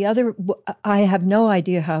that I have no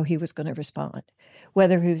idea how he was going to respond,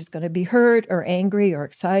 whether he was going to be hurt or angry or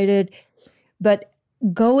excited. But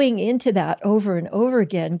going into that over and over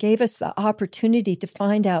again gave us the opportunity to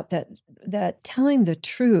find out that telling the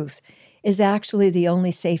truth is actually the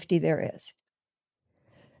only safety there is.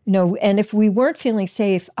 And if we weren't feeling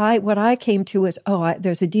safe, what I came to was,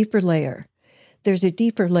 there's a deeper layer. There's a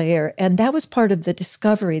deeper layer. And that was part of the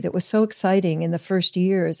discovery that was so exciting in the first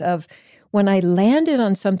years of when I landed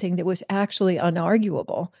on something that was actually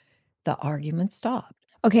unarguable, the argument stopped.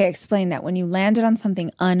 Okay, explain that. When you landed on something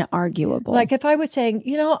unarguable. Like if I was saying,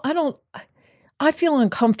 I feel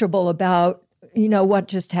uncomfortable about, what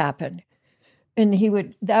just happened. And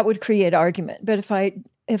that would create argument. But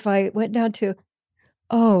if I went down to,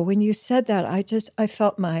 when you said that, I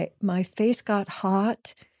felt my face got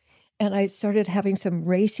hot and I started having some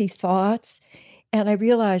racy thoughts. And I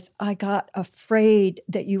realized I got afraid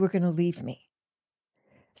that you were going to leave me.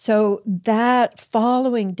 So that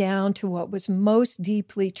following down to what was most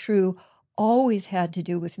deeply true always had to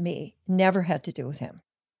do with me, never had to do with him.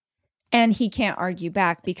 And he can't argue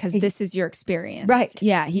back because this is your experience. Right.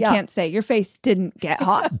 Yeah. He can't say your face didn't get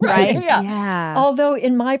hot. Right. Yeah. Although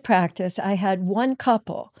in my practice, I had one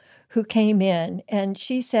couple who came in and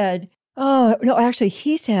she said,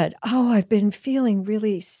 he said, I've been feeling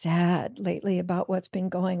really sad lately about what's been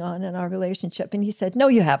going on in our relationship. And he said, no,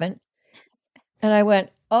 you haven't. And I went,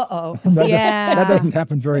 That doesn't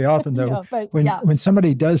happen very often, though. Yeah, when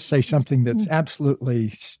somebody does say something that's absolutely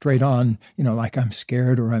straight on, like I'm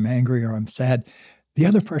scared or I'm angry or I'm sad, the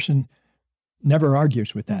other person never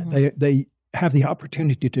argues with that. Mm-hmm. They have the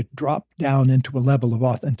opportunity to drop down into a level of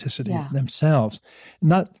authenticity themselves.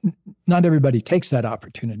 Not everybody takes that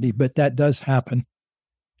opportunity, but that does happen.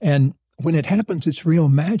 And when it happens, it's real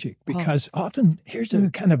magic because often here's a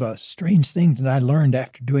kind of a strange thing that I learned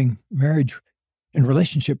after doing marriage and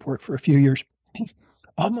relationship work for a few years.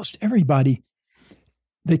 Almost everybody,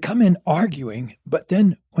 they come in arguing, but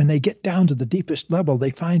then when they get down to the deepest level,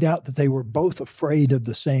 they find out that they were both afraid of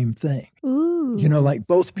the same thing. Ooh. Like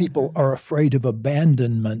both people are afraid of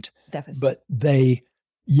abandonment, but they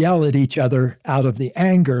yell at each other out of the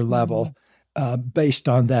anger level based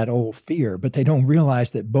on that old fear, but they don't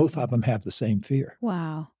realize that both of them have the same fear.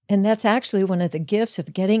 Wow. And that's actually one of the gifts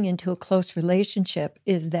of getting into a close relationship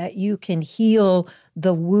is that you can heal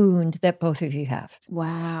the wound that both of you have.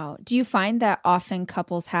 Wow. Do you find that often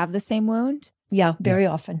couples have the same wound? Yeah, very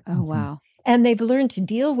often. Oh, wow. And they've learned to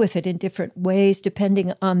deal with it in different ways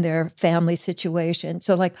depending on their family situation.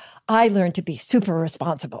 So like I learned to be super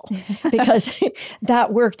responsible because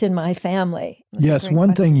that worked in my family. Yes,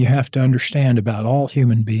 one thing you have to understand about all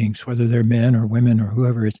human beings, whether they're men or women or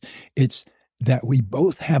whoever, it's that we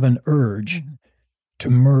both have an urge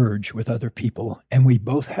to merge with other people, and we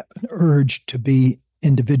both have an urge to be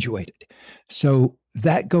individuated. So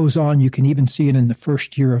that goes on. You can even see it in the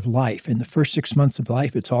first year of life. In the first 6 months of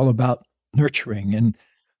life, it's all about nurturing and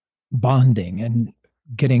bonding and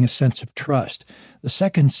getting a sense of trust. The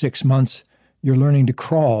second 6 months, you're learning to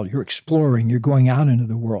crawl, you're exploring, you're going out into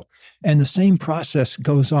the world. And the same process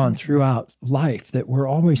goes on throughout life, that we're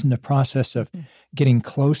always in the process of getting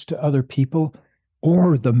close to other people,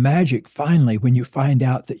 or the magic finally when you find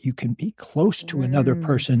out that you can be close to another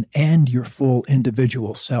person and your full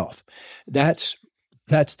individual self. That's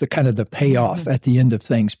the kind of the payoff at the end of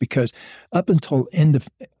things, because up until end of,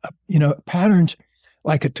 patterns,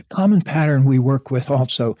 like a common pattern we work with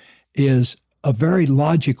also is a very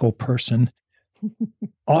logical person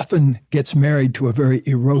often gets married to a very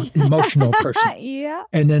emotional person. Yeah.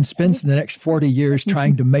 And then spends the next 40 years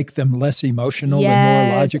trying to make them less emotional and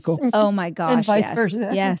more logical. Oh my gosh. And vice versa.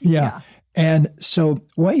 Yes. Yeah. And so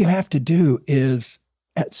what you have to do is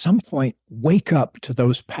at some point wake up to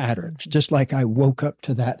those patterns, just like I woke up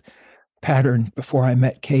to that pattern before I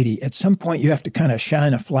met Katie. At some point you have to kind of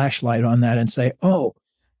shine a flashlight on that and say, oh,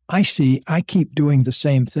 I see, I keep doing the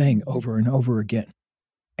same thing over and over again.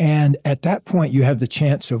 And at that point, you have the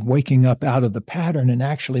chance of waking up out of the pattern and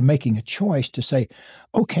actually making a choice to say,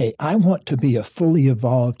 okay, I want to be a fully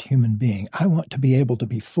evolved human being. I want to be able to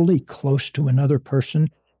be fully close to another person,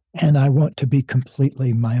 and I want to be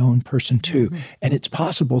completely my own person too. And it's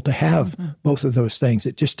possible to have both of those things.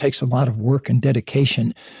 It just takes a lot of work and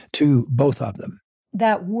dedication to both of them.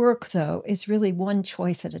 That work, though, is really one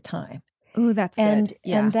choice at a time. Ooh, that's good.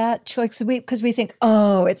 Yeah. And that choice, because we think,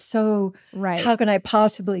 oh, it's so, right. How can I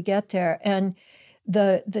possibly get there? And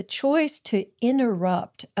the choice to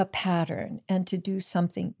interrupt a pattern and to do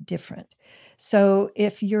something different. So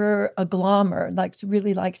if you're a glommer,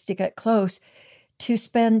 really likes to get close, to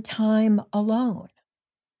spend time alone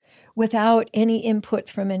without any input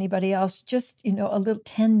from anybody else, just, a little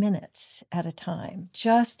 10 minutes at a time,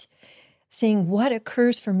 just seeing what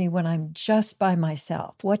occurs for me when I'm just by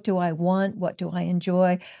myself. What do I want? What do I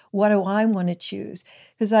enjoy? What do I want to choose?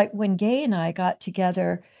 Because when Gay and I got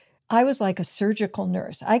together, I was like a surgical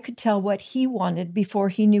nurse. I could tell what he wanted before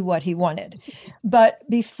he knew what he wanted. But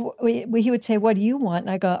before he would say, "What do you want?" And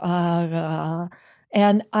I go,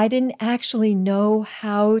 and I didn't actually know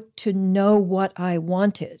how to know what I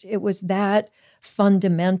wanted. It was that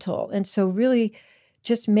fundamental. And so really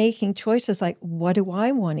just making choices like, what do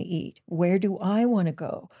I want to eat? Where do I want to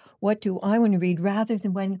go? What do I want to read? Rather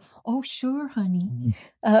than when, oh, sure, honey,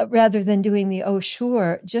 rather than doing the, oh,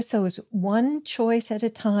 sure, just those one choice at a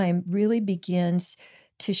time really begins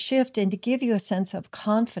to shift and to give you a sense of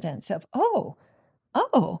confidence of, oh,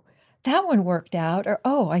 that one worked out, or,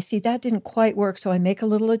 oh, I see that didn't quite work. So I make a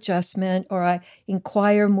little adjustment or I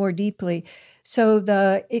inquire more deeply. So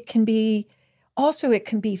it can be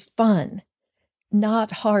fun,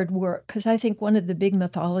 not hard work. Because I think one of the big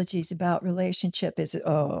mythologies about relationship is,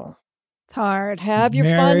 oh, It's hard. have your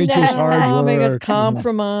Marriage fun is now, hard because work.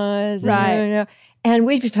 compromise. Right. And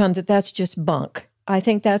we've found that that's just bunk. I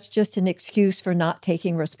think that's just an excuse for not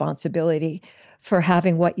taking responsibility for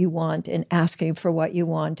having what you want and asking for what you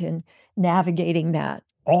want and navigating that.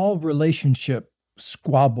 All relationship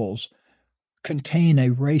squabbles contain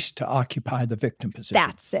a race to occupy the victim position.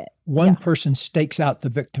 That's it. One person stakes out the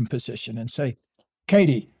victim position and say,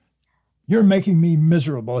 Katie, you're making me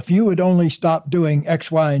miserable. If you would only stop doing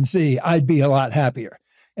X, Y, and Z, I'd be a lot happier.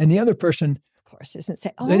 And the other person, of course, isn't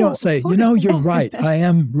say, oh, they don't say, you're right. I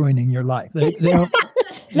am ruining your life. They don't.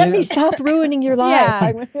 Let me stop ruining your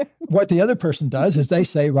life. Yeah. What the other person does is they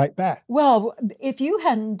say right back. Well, if you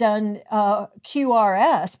hadn't done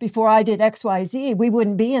QRS before I did XYZ, we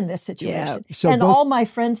wouldn't be in this situation. So and all my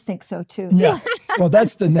friends think so too. Yeah. Well,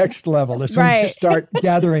 that's the next level. It's when you start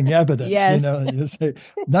gathering evidence. Yes. You say,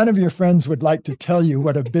 none of your friends would like to tell you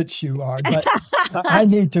what a bitch you are, but I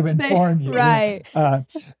need to inform you. Right.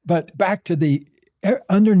 But back to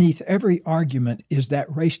underneath every argument is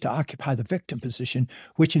that race to occupy the victim position,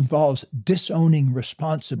 which involves disowning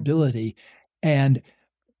responsibility. And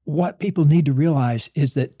what people need to realize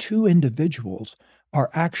is that two individuals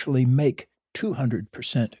actually make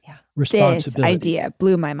 200% responsibility. This idea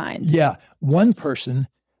blew my mind. Yeah. One person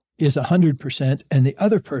is 100% and the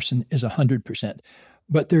other person is 100%.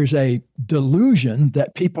 But there's a delusion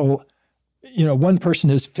that people, one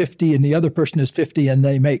person is 50 and the other person is 50 and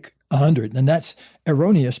they make 100. And that's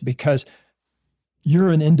erroneous because you're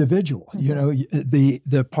an individual.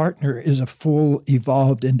 The partner is a full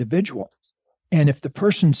evolved individual. And if the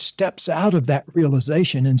person steps out of that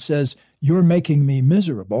realization and says, you're making me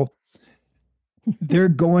miserable, they're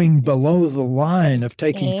going below the line of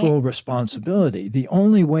taking full responsibility. The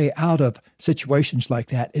only way out of situations like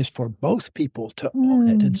that is for both people to own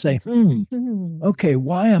it and say, okay,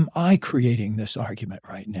 why am I creating this argument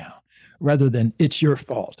right now? Rather than it's your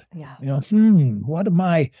fault. Yeah. What am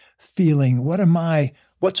I feeling?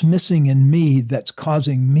 What's missing in me that's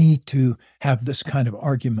causing me to have this kind of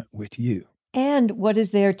argument with you? And what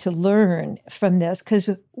is there to learn from this?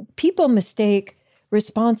 Because people mistake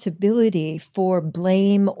responsibility for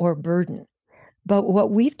blame or burden. But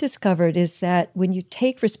what we've discovered is that when you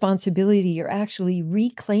take responsibility, you're actually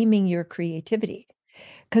reclaiming your creativity.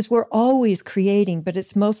 Because we're always creating, but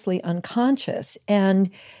it's mostly unconscious. And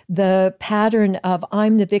the pattern of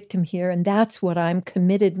I'm the victim here, and that's what I'm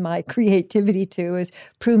committed my creativity to, is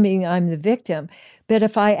proving I'm the victim. But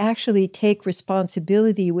if I actually take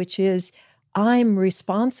responsibility, which is I'm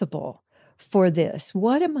responsible for this,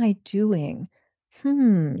 what am I doing?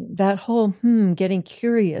 That whole getting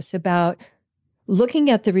curious about looking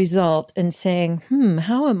at the result and saying,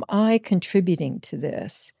 how am I contributing to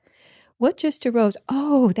this? What just arose?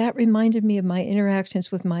 Oh, that reminded me of my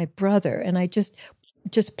interactions with my brother. And I just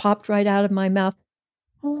popped right out of my mouth.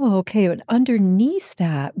 Oh, okay. And underneath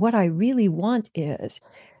that, what I really want is.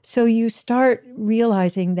 So you start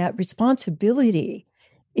realizing that responsibility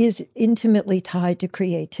is intimately tied to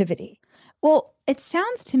creativity. Well, it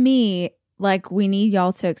sounds to me like we need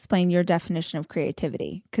y'all to explain your definition of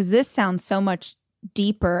creativity, because this sounds so much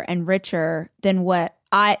deeper and richer than what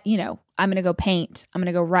I'm going to go paint. I'm going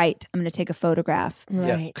to go write. I'm going to take a photograph.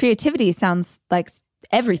 Right. Yes. Creativity sounds like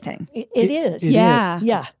everything. It is. Yeah.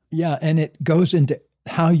 Yeah. Yeah. And it goes into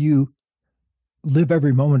how you live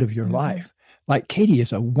every moment of your life. Like Katie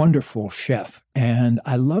is a wonderful chef, and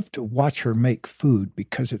I love to watch her make food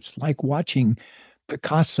because it's like watching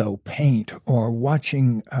Picasso paint or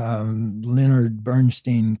watching Leonard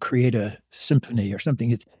Bernstein create a symphony or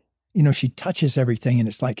something. she touches everything, and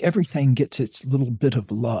it's like everything gets its little bit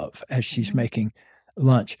of love as she's making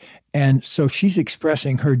lunch. And so she's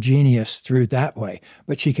expressing her genius through that way.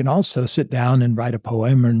 But she can also sit down and write a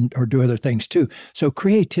poem or do other things too. So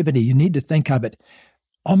creativity, you need to think of it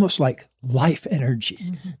almost like life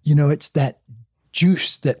energy. It's that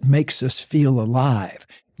juice that makes us feel alive.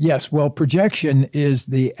 Yes, well, projection is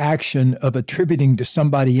the action of attributing to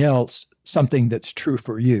somebody else something that's true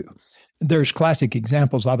for you. There's classic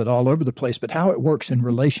examples of it all over the place, but how it works in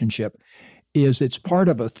relationship is it's part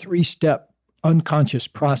of a 3-step unconscious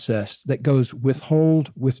process that goes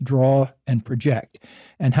withhold, withdraw, and project.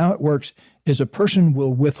 And how it works is a person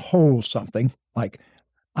will withhold something, like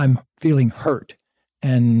I'm feeling hurt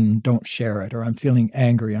and don't share it, or I'm feeling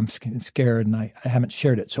angry, I'm scared and I haven't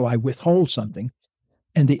shared it. So I withhold something.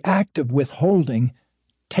 And the act of withholding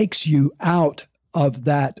takes you out of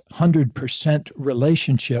that 100%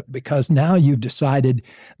 relationship, because now you've decided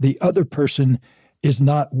the other person is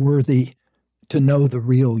not worthy to know the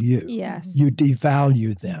real you. Yes. You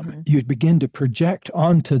devalue them. You begin to project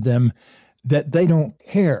onto them that they don't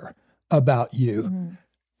care about you.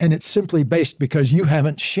 And it's simply based because you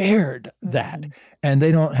haven't shared that. And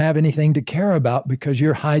they don't have anything to care about because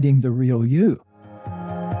you're hiding the real you.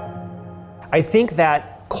 I think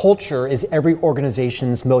that culture is every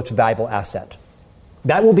organization's most valuable asset.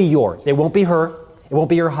 That will be yours. It won't be her. It won't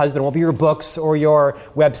be your husband. It won't be your books or your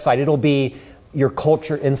website. It'll be your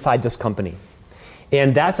culture inside this company.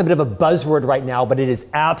 And that's a bit of a buzzword right now, but it is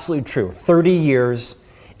absolutely true. 30 years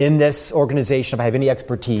in this organization, if I have any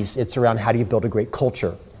expertise, it's around how do you build a great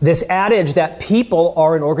culture. This adage that people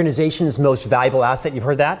are an organization's most valuable asset, you've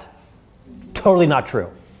heard that? Totally not true.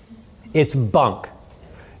 It's bunk.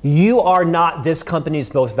 You are not this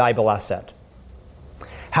company's most valuable asset.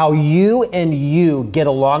 How you and you get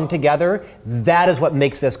along together, that is what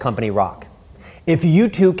makes this company rock. If you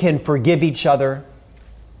two can forgive each other,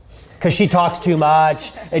 because she talks too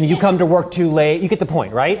much and you come to work too late, you get the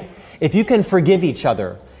point, right? If you can forgive each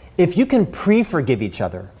other, if you can pre-forgive each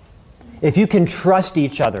other, if you can trust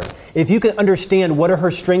each other, if you can understand what are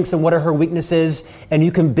her strengths and what are her weaknesses, and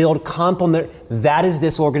you can build complement, that is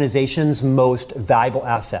this organization's most valuable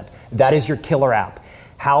asset. That is your killer app.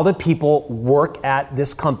 How the people work at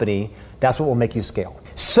this company, that's what will make you scale.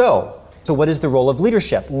 So what is the role of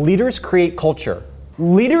leadership? Leaders create culture.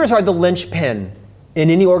 Leaders are the linchpin in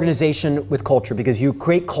any organization with culture, because you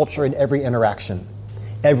create culture in every interaction.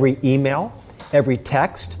 Every email, every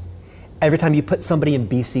text, every time you put somebody in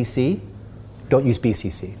BCC, don't use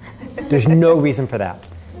BCC. There's no reason for that,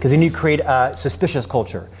 because then you create a suspicious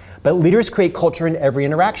culture. But leaders create culture in every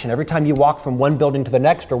interaction. Every time you walk from one building to the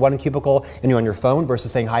next or one cubicle and you're on your phone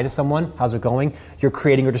versus saying hi to someone, how's it going? You're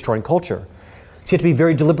creating or destroying culture. So you have to be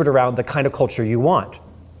very deliberate around the kind of culture you want.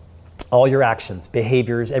 All your actions,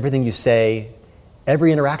 behaviors, everything you say,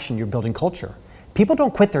 every interaction, you're building culture. People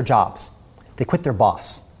don't quit their jobs. They quit their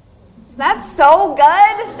boss. That's so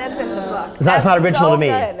good. That's in the book. That's not original so to me.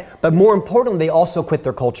 Good. But more importantly, they also quit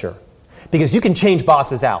their culture. Because you can change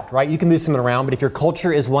bosses out, right? You can move someone around, but if your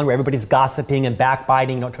culture is one where everybody's gossiping and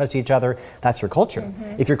backbiting, you don't trust each other, that's your culture.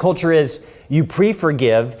 If your culture is you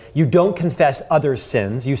pre-forgive, you don't confess others'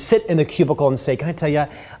 sins, you sit in the cubicle and say, can I tell you,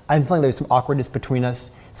 I'm feeling there's some awkwardness between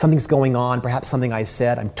us, something's going on, perhaps something I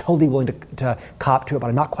said, I'm totally willing to cop to it, but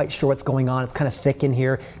I'm not quite sure what's going on, it's kind of thick in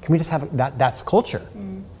here. Can we just have that? That's culture.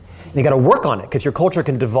 And you got to work on it, because your culture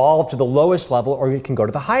can devolve to the lowest level or you can go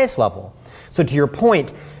to the highest level. So to your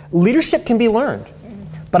point, leadership can be learned,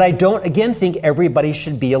 but I don't, again, think everybody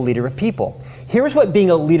should be a leader of people. Here's what being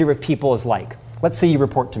a leader of people is like. Let's say you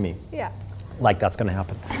report to me. Yeah. Like that's going to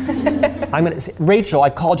happen. I'm going to say, Rachel,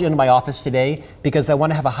 I've called you into my office today because I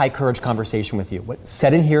want to have a high courage conversation with you. What's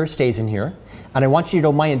said in here stays in here. And I want you to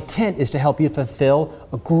know my intent is to help you fulfill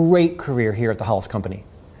a great career here at the Hollis Company.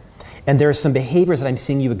 And there are some behaviors that I'm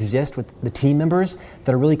seeing you exist with the team members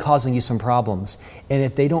that are really causing you some problems. And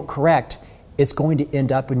if they don't correct, it's going to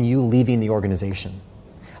end up in you leaving the organization.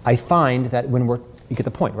 I find that when you get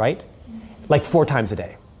the point, right? Like 4 times a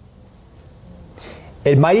day.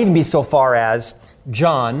 It might even be so far as,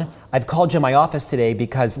 John, I've called you in my office today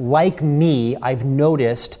because, like me, I've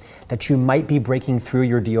noticed that you might be breaking through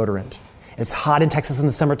your deodorant. It's hot in Texas in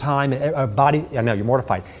the summertime, I know, you're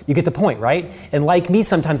mortified. You get the point, right? And like me,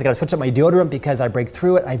 sometimes I gotta switch up my deodorant because I break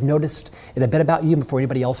through it. I've noticed it a bit about you before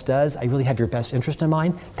anybody else does. I really have your best interest in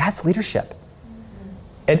mind. That's leadership.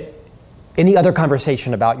 And any other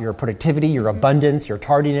conversation about your productivity, your abundance, your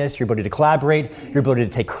tardiness, your ability to collaborate, your ability to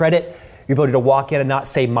take credit, your ability to walk in and not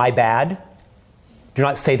say, my bad. Do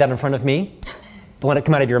not say that in front of me. Don't let it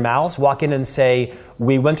come out of your mouths. Walk in and say,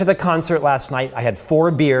 we went to the concert last night. I had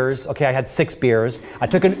 4 beers. Okay, I had 6 beers. I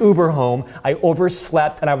took an Uber home. I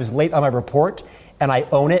overslept and I was late on my report. And I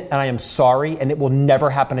own it and I am sorry and it will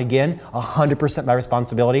never happen again. 100% my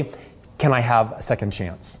responsibility. Can I have a second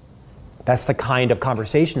chance? That's the kind of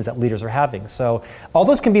conversations that leaders are having. So all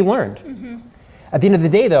those can be learned. Mm-hmm. At the end of the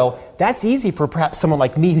day, though, that's easy for perhaps someone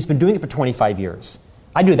like me who's been doing it for 25 years.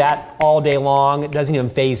 I do that all day long. It doesn't even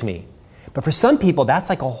faze me. But for some people, that's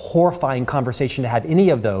like a horrifying conversation to have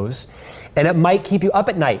any of those. And it might keep you up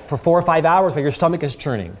at night for 4 or 5 hours while your stomach is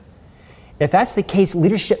churning. If that's the case,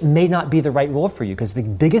 leadership may not be the right role for you, because the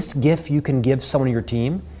biggest gift you can give someone on your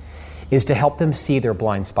team is to help them see their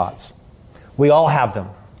blind spots. We all have them.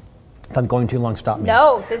 If I'm going too long, stop me.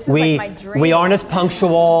 No, this is like my dream. We aren't as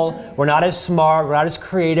punctual. We're not as smart. We're not as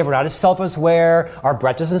creative. We're not as self-aware. Our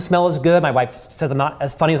breath doesn't smell as good. My wife says I'm not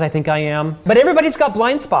as funny as I think I am. But everybody's got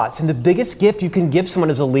blind spots. And the biggest gift you can give someone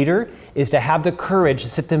as a leader is to have the courage to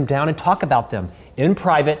sit them down and talk about them in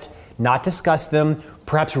private, not discuss them,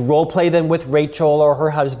 perhaps role play them with Rachel or her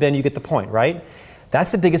husband. You get the point, right?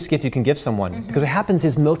 That's the biggest gift you can give someone. Mm-hmm. Because what happens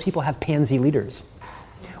is most people have pansy leaders.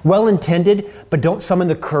 Well-intended, but don't summon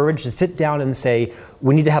the courage to sit down and say,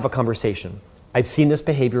 we need to have a conversation. I've seen this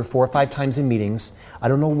behavior 4 or 5 times in meetings. I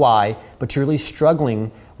don't know why, but you're really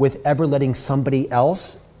struggling with ever letting somebody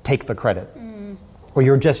else take the credit. Or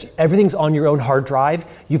you're just, everything's on your own hard drive.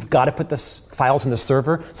 You've got to put the files in the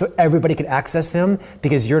server so everybody can access them,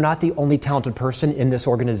 because you're not the only talented person in this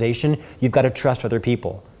organization. You've got to trust other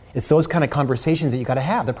people. It's those kind of conversations that you got to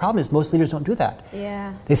have. The problem is most leaders don't do that.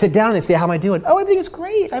 Yeah. They sit down and they say, how am I doing? Oh, everything is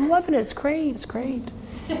great. I'm loving it. It's great. It's great.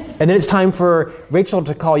 And then it's time for Rachel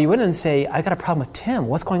to call you in and say, I got a problem with Tim.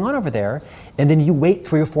 What's going on over there? And then you wait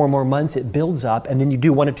 3 or 4 more months. It builds up. And then you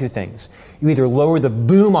do one of 2 things. You either lower the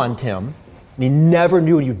boom on Tim, and he never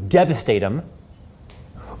knew, and you devastate him,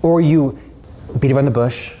 or you beat around the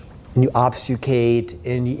bush and you obfuscate,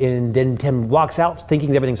 and then Tim walks out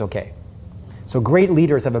thinking everything's okay. So great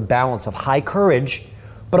leaders have a balance of high courage,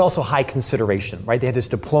 but also high consideration, right? They have this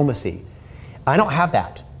diplomacy. I don't have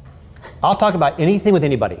that. I'll talk about anything with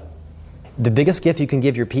anybody. The biggest gift you can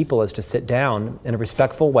give your people is to sit down in a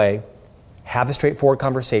respectful way, have a straightforward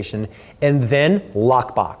conversation, and then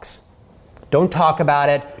lockbox. Don't talk about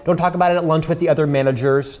it. Don't talk about it at lunch with the other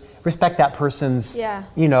managers. Respect that person's,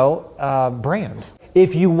 brand.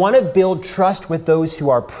 If you want to build trust with those who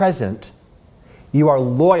are present, you are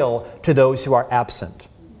loyal to those who are absent.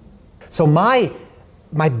 So my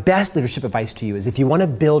best leadership advice to you is, if you want to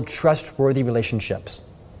build trustworthy relationships,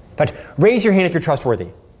 in fact, raise your hand if you're trustworthy.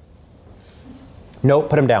 No,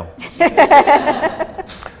 put them down.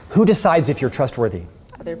 Who decides if you're trustworthy?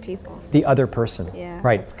 Other people. The other person. Yeah,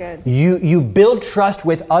 right. That's good. You build trust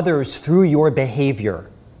with others through your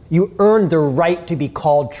behavior. You earn the right to be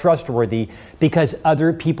called trustworthy because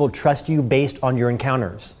other people trust you based on your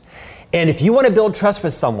encounters. And if you want to build trust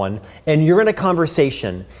with someone and you're in a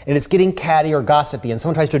conversation and it's getting catty or gossipy and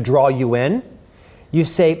someone tries to draw you in, you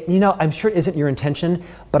say, I'm sure it isn't your intention,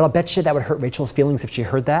 but I'll bet you that would hurt Rachel's feelings if she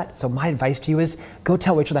heard that. So my advice to you is, go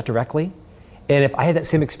tell Rachel that directly. And if I had that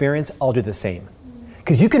same experience, I'll do the same.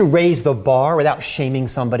 Because you can raise the bar without shaming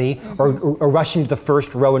somebody or rushing to the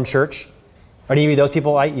first row in church. Are any of you those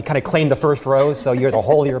people? Right? You kind of claim the first row, so you're the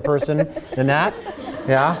holier person than that.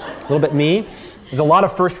 Yeah, a little bit me. There's a lot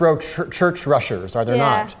of first row church rushers, are there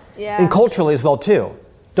not? Yeah. And culturally as well too.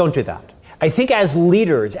 Don't do that. I think as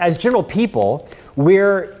leaders, as general people,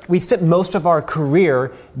 we spent most of our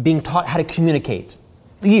career being taught how to communicate.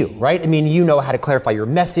 You, right? I mean, you know how to clarify your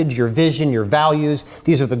message, your vision, your values.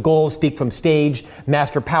 These are the goals, speak from stage,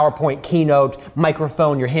 master PowerPoint, keynote,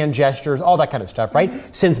 microphone, your hand gestures, all that kind of stuff, right?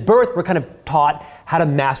 Mm-hmm. Since birth, we're kind of taught how to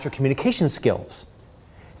master communication skills.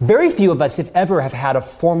 Very few of us, if ever, have had a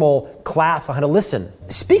formal class on how to listen.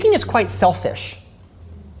 Speaking is quite selfish.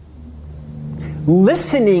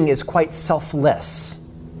 Listening is quite selfless.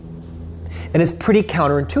 And it's pretty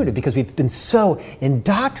counterintuitive because we've been so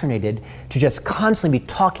indoctrinated to just constantly be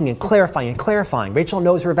talking and clarifying and clarifying. Rachel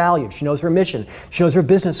knows her values. She knows her mission. She knows her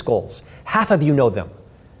business goals. Half of you know them.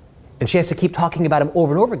 And she has to keep talking about them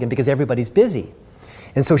over and over again because everybody's busy.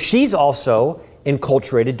 And so she's also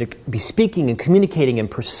enculturated to be speaking and communicating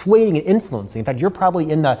and persuading and influencing. In fact, you're probably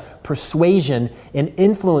in the persuasion and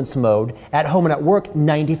influence mode at home and at work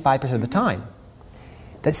 95% of the time.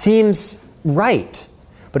 That seems right.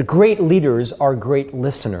 But great leaders are great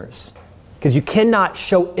listeners, because you cannot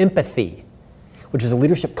show empathy, which is a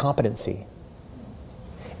leadership competency,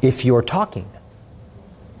 if you're talking.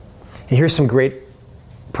 And here's some great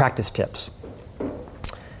practice tips.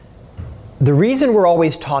 The reason we're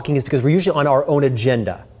always talking is because we're usually on our own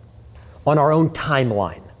agenda. on our own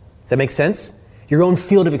timeline. Does that make sense? Your own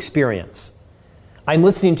field of experience. I'm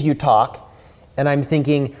listening to you talk, and I'm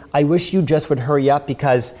thinking, I wish you just would hurry up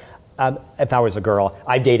because if I was a girl,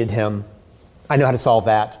 I dated him. I know how to solve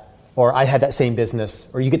that. Or I had that same business.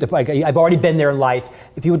 Or you get the, I've already been there in life.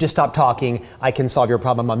 If you would just stop talking, I can solve your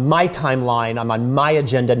problem. I'm on my timeline. I'm on my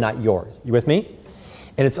agenda, not yours. You with me?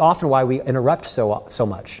 And it's often why we interrupt so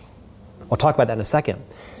much. I'll talk about that in a second.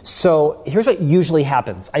 So here's what usually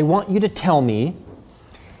happens. I want you to tell me,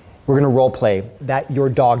 we're going to role play, that your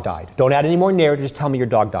dog died. Don't add any more narrative, just tell me your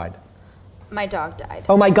dog died. My dog died.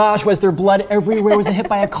 Oh my gosh, was there blood everywhere? Was it hit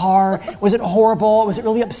by a car? Was it horrible? Was it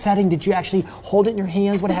really upsetting? Did you actually hold it in your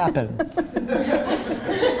hands? What happened?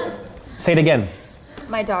 Say it again.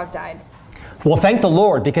 My dog died. Well, thank the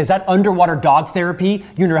Lord, because that underwater dog therapy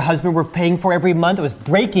you and your husband were paying for every month, it was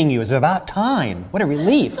breaking you. It was about time. What a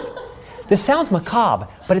relief. This sounds macabre,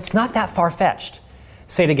 but it's not that far-fetched.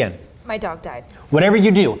 Say it again. My dog died. Whatever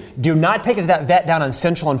you do not take it to that vet down on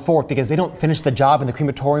Central and 4th because they don't finish the job in the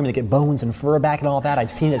crematorium and they get bones and fur back and all that. I've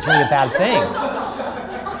seen it. It's really a bad thing.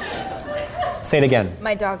 Say it again.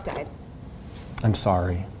 My dog died. I'm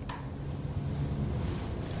sorry.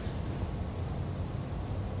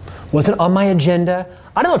 Wasn't on my agenda.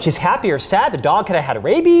 I don't know if she's happy or sad. The dog could have had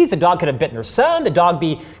rabies. The dog could have bitten her son. The dog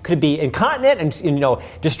could be incontinent and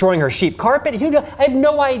destroying her sheep carpet. I have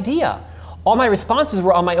no idea. All my responses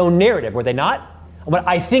were on my own narrative, were they not? What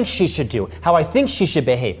I think she should do, how I think she should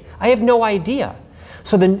behave. I have no idea.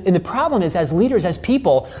 So then, and the problem is, as leaders, as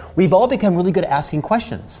people, we've all become really good at asking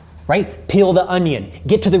questions, right? Peel the onion,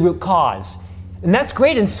 get to the root cause. And that's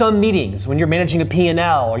great in some meetings when you're managing a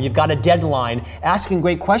P&L or you've got a deadline. Asking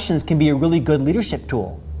great questions can be a really good leadership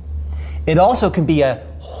tool. It also can be a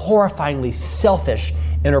horrifyingly selfish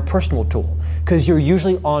interpersonal tool because you're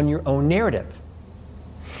usually on your own narrative.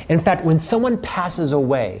 In fact, when someone passes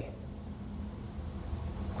away,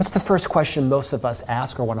 what's the first question most of us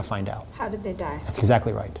ask or want to find out? How did they die? That's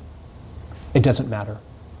exactly right. It doesn't matter.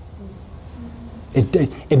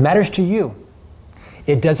 It matters to you.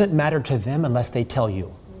 It doesn't matter to them unless they tell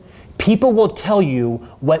you. People will tell you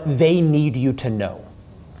what they need you to know.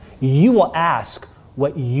 You will ask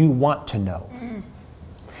what you want to know. And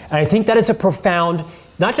I think that is a profound,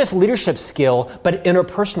 not just leadership skill, but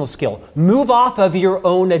interpersonal skill. Move off of your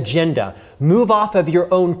own agenda. Move off of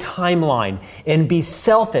your own timeline and be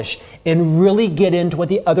selfish and really get into what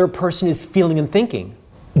the other person is feeling and thinking.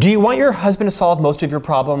 Do you want your husband to solve most of your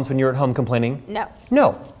problems when you're at home complaining? No.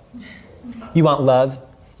 No. You want love.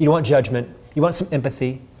 You don't want judgment. You want some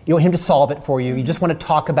empathy. You want him to solve it for you. You just want to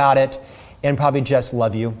talk about it and probably just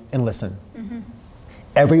love you and listen. Mm-hmm.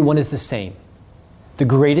 Everyone is the same. The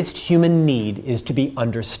greatest human need is to be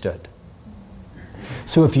understood.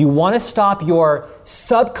 So if you want to stop your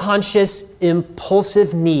subconscious,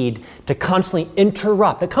 impulsive need to constantly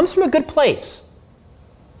interrupt, it comes from a good place.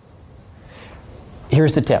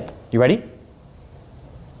 Here's the tip. You ready?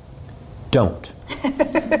 Don't.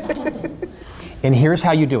 And here's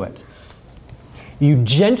how you do it. You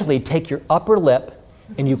gently take your upper lip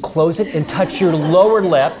and you close it and touch your lower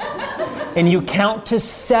lip and you count to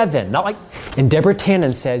 7. Not like, and Deborah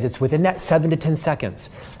Tannen says it's within that 7 to 10 seconds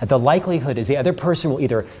that the likelihood is the other person will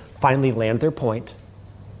either finally land their point,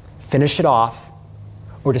 finish it off,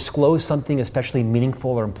 or disclose something especially meaningful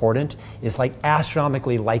or important is like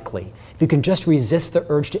astronomically likely. If you can just resist the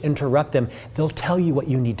urge to interrupt them, they'll tell you what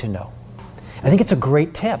you need to know. I think it's a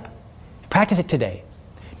great tip. Practice it today.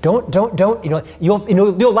 Don't,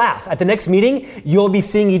 you'll laugh. At the next meeting, you'll be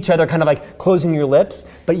seeing each other kind of like closing your lips,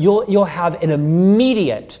 but you'll have an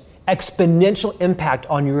immediate exponential impact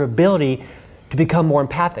on your ability to become more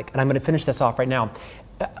empathic. And I'm going to finish this off right now.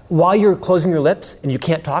 While you're closing your lips and you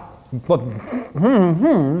can't talk, you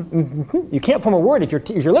can't form a word if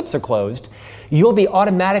your lips are closed, you'll be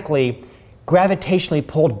automatically gravitationally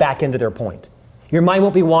pulled back into their point. Your mind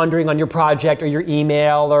won't be wandering on your project or your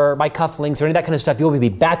email or my cufflinks or any of that kind of stuff. You'll be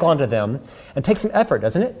back onto them. And it takes some effort,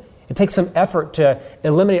 doesn't it? It takes some effort to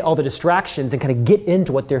eliminate all the distractions and kind of get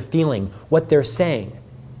into what they're feeling, what they're saying.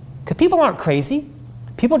 Because people aren't crazy.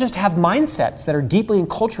 People just have mindsets that are deeply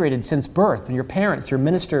enculturated since birth. And your parents, your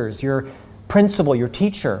ministers, your principal, your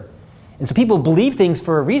teacher. And so people believe things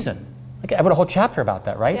for a reason. Like I wrote a whole chapter about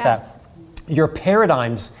that, right? Yeah. That your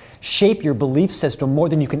paradigms shape your belief system more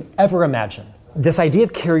than you can ever imagine. This idea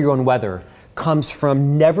of carry your own weather comes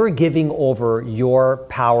from never giving over your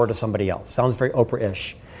power to somebody else. Sounds very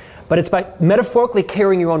Oprah-ish. But it's by metaphorically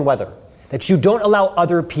carrying your own weather. That you don't allow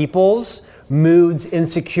other people's moods,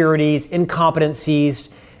 insecurities, incompetencies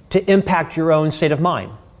to impact your own state of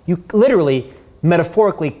mind. You literally,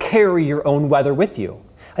 metaphorically carry your own weather with you.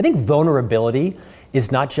 I think vulnerability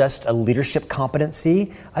is not just a leadership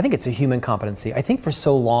competency. I think it's a human competency. I think for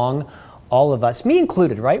so long, all of us, me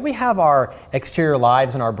included, right? We have our exterior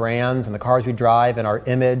lives and our brands and the cars we drive and our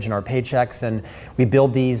image and our paychecks, and we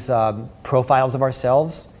build these profiles of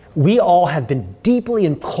ourselves. We all have been deeply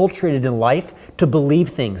enculturated in life to believe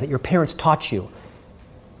things that your parents taught you.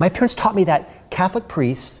 My parents taught me that Catholic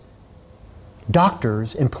priests,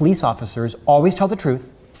 doctors, and police officers always tell the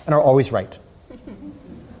truth and are always right.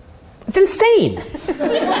 It's insane.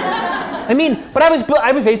 I mean, but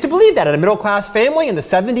I was raised to believe that in a middle-class family in the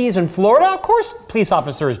 70s in Florida. Of course, police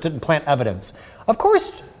officers didn't plant evidence. Of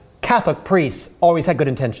course, Catholic priests always had good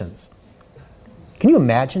intentions. Can you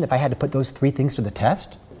imagine if I had to put those 3 things to the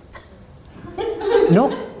test?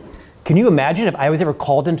 No. Can you imagine if I was ever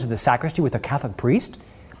called into the sacristy with a Catholic priest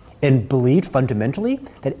and believed fundamentally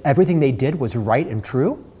that everything they did was right and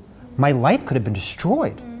true? My life could have been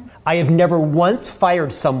destroyed. I have never once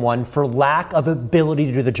fired someone for lack of ability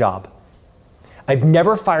to do the job. I've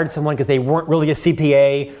never fired someone because they weren't really a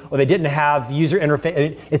CPA or they didn't have user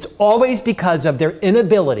interface. It's always because of their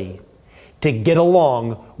inability to get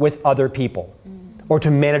along with other people or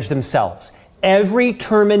to manage themselves. Every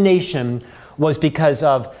termination was because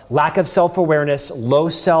of lack of self-awareness, low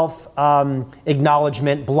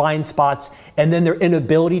self-acknowledgement, blind spots, and then their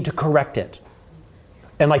inability to correct it.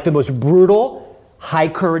 And like the most brutal, high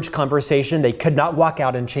courage conversation, they could not walk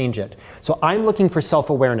out and change it. So I'm looking for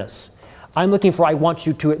self-awareness. I'm looking for, I want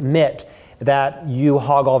you to admit that you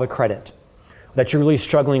hog all the credit, that you're really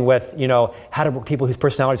struggling with, how to work people whose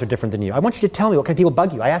personalities are different than you. I want you to tell me what kind of people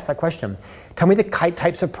bug you. I asked that question. Tell me the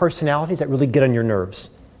types of personalities that really get on your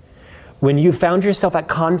nerves. When you found yourself at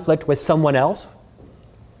conflict with someone else,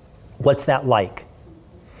 what's that like?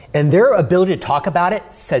 And their ability to talk about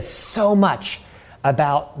it says so much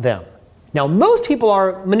about them. Now, most people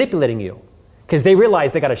are manipulating you because they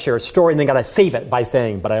realize they got to share a story and they got to save it by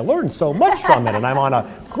saying, but I learned so much from it and I'm on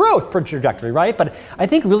a growth trajectory, right? But I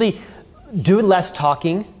think really do less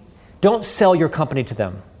talking. Don't sell your company to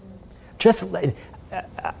them. Just,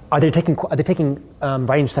 are they taking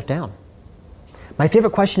writing stuff down? My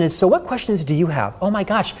favorite question is, so what questions do you have? Oh my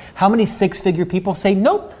gosh, how many 6-figure people say,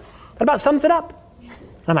 nope, that about sums it up. And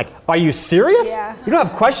I'm like, are you serious? Yeah. You don't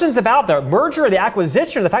have questions about the merger or the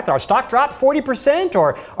acquisition or the fact that our stock dropped 40%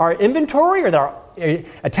 or our inventory or that our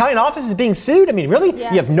Italian office is being sued? I mean, really?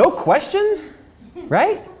 Yeah. You have no questions?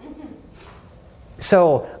 Right?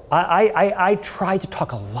 So I try to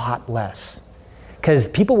talk a lot less because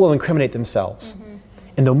people will incriminate themselves. Mm-hmm.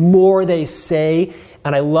 And the more they say,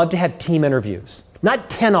 and I love to have team interviews,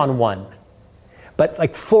 not 10-on-1, but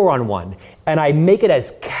like 4-on-1. And I make it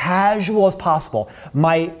as casual as possible.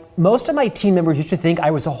 Most of my team members used to think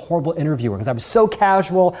I was a horrible interviewer because I was so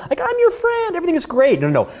casual, like, I'm your friend, everything is great.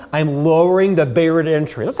 No, I'm lowering the barrier to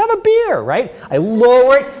entry. Let's have a beer, right? I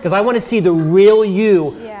lower it because I want to see the real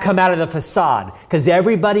you come out of the facade because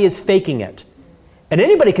everybody is faking it. And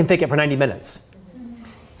anybody can fake it for 90 minutes.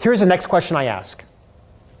 Here's the next question I ask.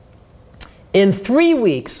 In 3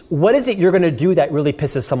 weeks, what is it you're going to do that really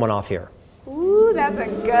pisses someone off here? Ooh, that's a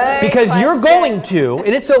good Because question. you're going to,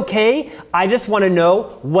 and it's okay. I just want to know,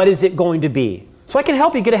 what is it going to be? So I can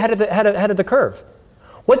help you get ahead of the curve.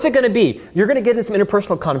 What's it going to be? You're going to get into some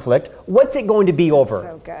interpersonal conflict. What's it going to be over?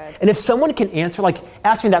 So good. And if someone can answer, like,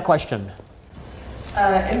 ask me that question.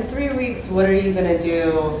 In 3 weeks, what are you going to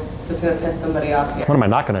do that's going to piss somebody off here? What am I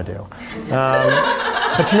not going to do?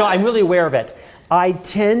 But I'm really aware of it. I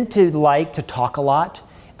tend to like to talk a lot,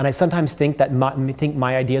 and I sometimes think that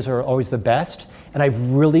my ideas are always the best. And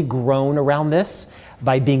I've really grown around this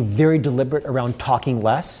by being very deliberate around talking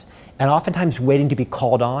less, and oftentimes waiting to be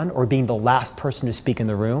called on or being the last person to speak in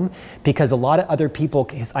the room, because a lot of other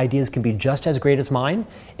people's ideas can be just as great as mine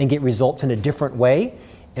and get results in a different way.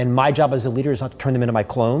 And my job as a leader is not to turn them into my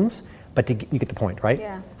clones, but you get the point, right?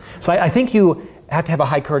 Yeah. So I think you have to have a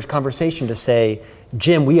high courage conversation to say,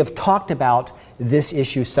 Jim, we have talked about this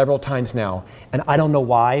issue several times now, and I don't know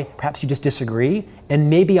why. Perhaps you just disagree, and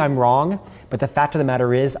maybe I'm wrong, but the fact of the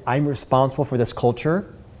matter is I'm responsible for this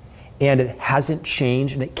culture, and it hasn't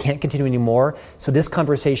changed, and it can't continue anymore. So this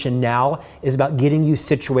conversation now is about getting you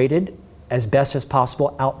situated as best as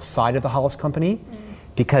possible outside of the Hollis Company,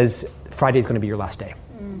 because Friday is going to be your last day.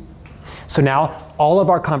 So now all of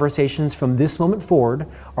our conversations from this moment forward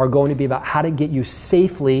are going to be about how to get you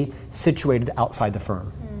safely situated outside the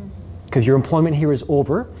firm. Because your employment here is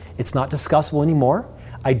over. It's not discussable anymore.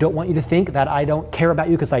 I don't want you to think that I don't care about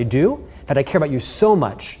you, because I do, that I care about you so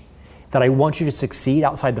much that I want you to succeed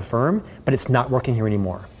outside the firm, but it's not working here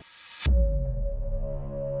anymore.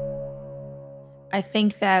 I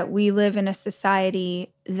think that we live in a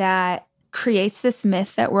society that creates this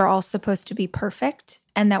myth that we're all supposed to be perfect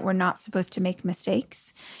and that we're not supposed to make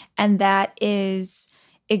mistakes. And that is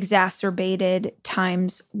exacerbated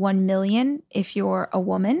times 1,000,000 if you're a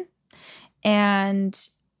woman. And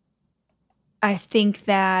I think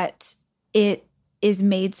that it is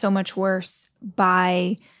made so much worse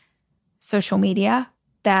by social media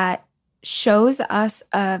that shows us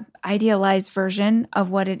a idealized version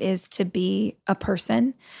of what it is to be a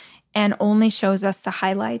person and only shows us the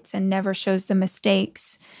highlights and never shows the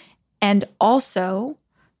mistakes. And also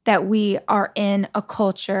that we are in a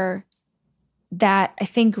culture that I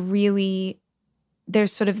think really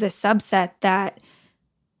there's sort of this subset that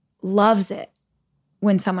loves it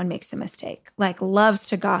when someone makes a mistake, like loves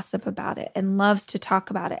to gossip about it and loves to talk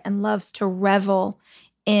about it and loves to revel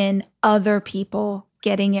in other people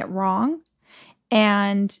getting it wrong.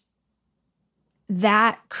 And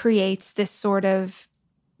that creates this sort of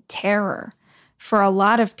terror for a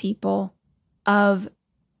lot of people of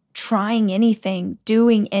trying anything,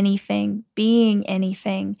 doing anything, being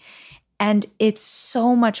anything. And it's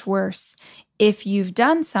so much worse if you've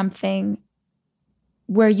done something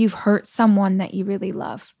where you've hurt someone that you really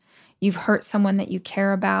love. You've hurt someone that you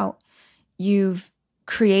care about. You've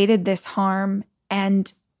created this harm.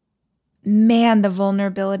 And man, the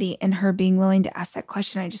vulnerability in her being willing to ask that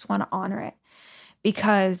question, I just want to honor it.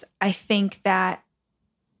 Because I think that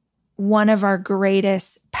one of our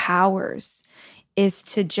greatest powers is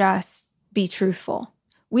to just be truthful.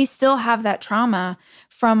 We still have that trauma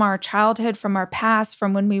from our childhood, from our past,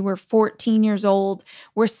 from when we were 14 years old,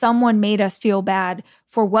 where someone made us feel bad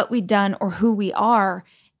for what we'd done or who we are,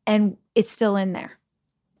 and it's still in there.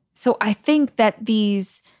 So I think that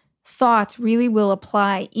these thoughts really will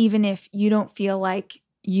apply even if you don't feel like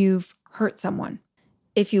you've hurt someone,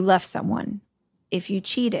 if you left someone, if you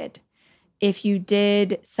cheated, if you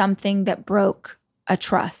did something that broke a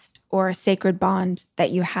trust or a sacred bond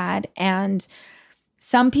that you had. And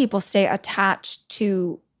some people stay attached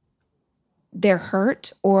to their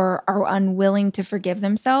hurt or are unwilling to forgive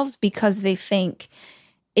themselves because they think,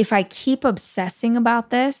 if I keep obsessing about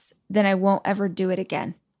this, then I won't ever do it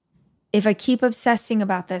again. If I keep obsessing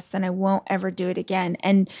about this, then I won't ever do it again.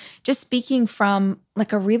 And just speaking from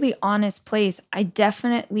like a really honest place, I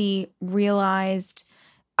definitely realized,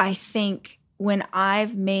 I think when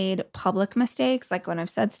I've made public mistakes, like when I've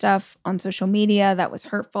said stuff on social media that was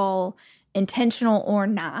hurtful, intentional or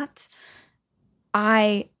not,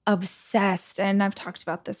 I obsessed, and I've talked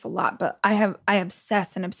about this a lot, but I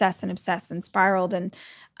obsessed and spiraled and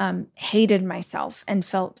hated myself and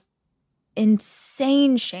felt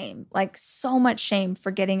insane shame, like so much shame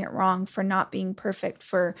for getting it wrong, for not being perfect,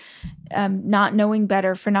 for not knowing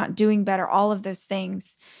better, for not doing better, all of those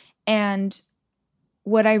things. And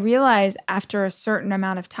what I realized after a certain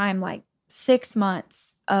amount of time, like 6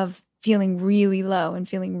 months of feeling really low and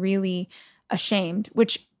feeling really ashamed,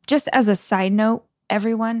 which just as a side note,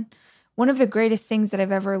 everyone, one of the greatest things that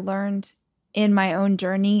I've ever learned in my own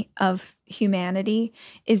journey of humanity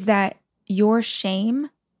is that your shame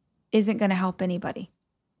isn't going to help anybody.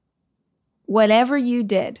 Whatever you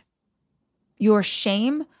did, your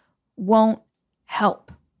shame won't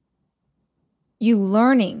help. You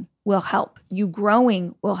learning will help. You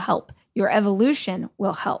growing will help. Your evolution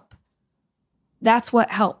will help. That's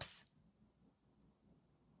what helps.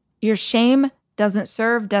 Your shame doesn't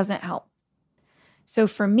serve, doesn't help. So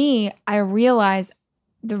for me, I realize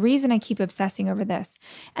the reason I keep obsessing over this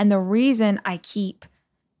and the reason I keep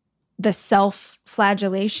the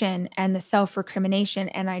self-flagellation and the self-recrimination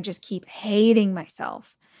and I just keep hating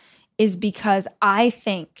myself is because I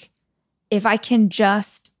think if I can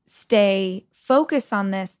just stay focused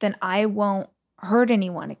on this, then I won't hurt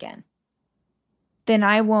anyone again. Then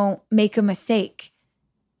I won't make a mistake.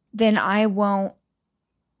 Then I won't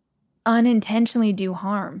unintentionally do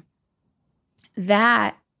harm.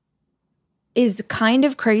 That is kind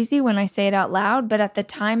of crazy when I say it out loud, but at the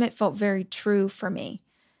time it felt very true for me.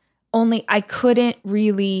 Only I couldn't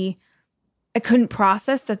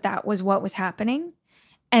process that that was what was happening.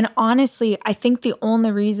 And honestly, I think the only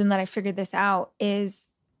reason that I figured this out is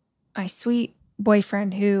my sweet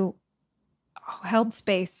boyfriend who held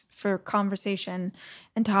space for conversation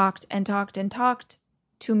and talked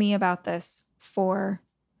to me about this for,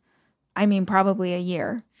 probably a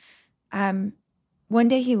year. One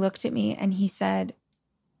day he looked at me and he said,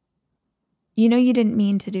 "You know, you didn't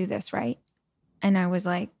mean to do this, right?" And I was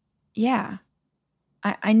like, "Yeah,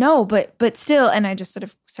 I know, but still." And I just sort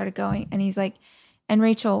of started going. And he's like, "And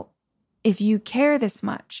Rachel, if you care this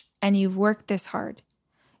much and you've worked this hard,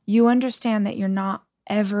 you understand that you're not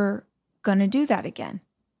ever going to do that again."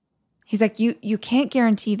 He's like, you can't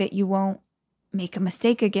guarantee that you won't make a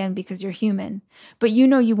mistake again because you're human, but you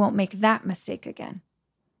know you won't make that mistake again.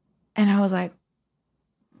 And I was like,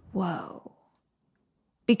 whoa.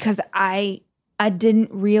 Because I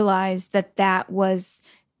didn't realize that was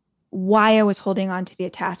why I was holding on to the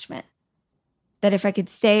attachment. That if I could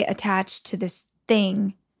stay attached to this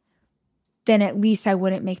thing, then at least I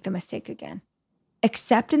wouldn't make the mistake again.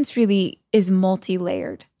 Acceptance really is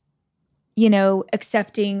multi-layered.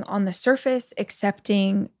 Accepting on the surface,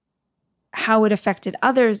 accepting how it affected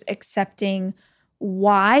others, accepting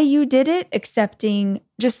why you did it, accepting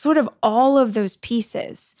just sort of all of those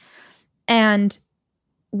pieces. And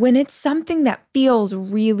when it's something that feels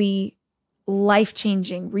really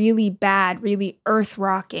life-changing, really bad, really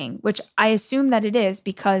earth-rocking, which I assume that it is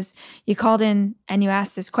because you called in and you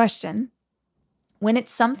asked this question. When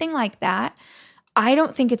it's something like that, I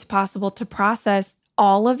don't think it's possible to process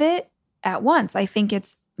all of it at once. I think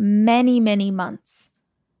it's many, many months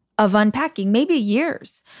of unpacking, maybe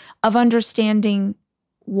years of understanding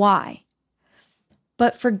why.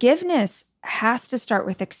 But forgiveness has to start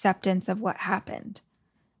with acceptance of what happened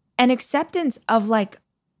and acceptance of like,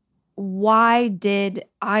 why did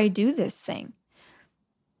I do this thing?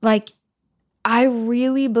 Like, I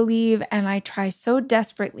really believe, and I try so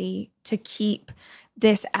desperately to keep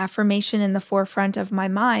this affirmation in the forefront of my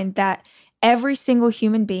mind, that every single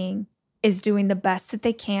human being is doing the best that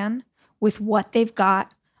they can with what they've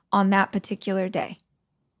got on that particular day.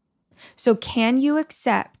 So can you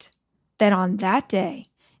accept that on that day,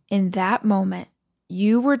 in that moment,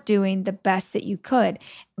 you were doing the best that you could?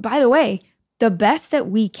 By the way, the best that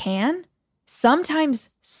we can sometimes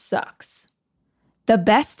sucks. The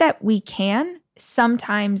best that we can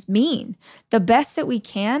sometimes mean. The best that we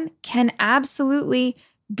can absolutely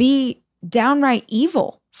be downright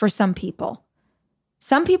evil for some people.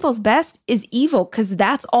 Some people's best is evil because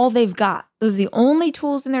that's all they've got. Those are the only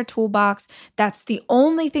tools in their toolbox. That's the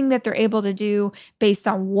only thing that they're able to do based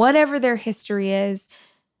on whatever their history is.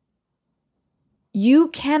 You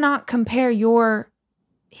cannot compare your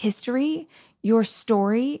history, your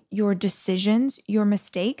story, your decisions, your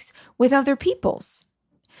mistakes with other people's.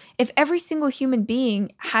 If every single human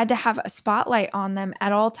being had to have a spotlight on them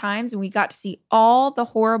at all times and we got to see all the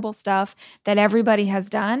horrible stuff that everybody has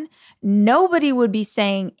done, nobody would be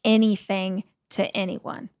saying anything to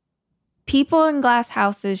anyone. People in glass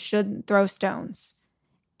houses shouldn't throw stones.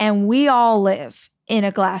 And we all live in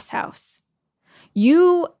a glass house.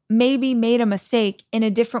 You maybe made a mistake in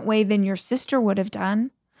a different way than your sister would have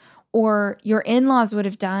done, or your in-laws would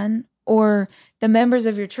have done, or the members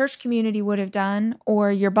of your church community would have done,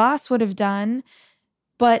 or your boss would have done.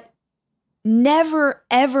 But never,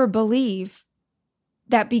 ever believe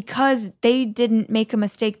that because they didn't make a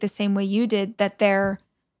mistake the same way you did, that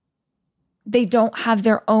they don't have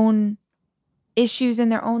their own issues in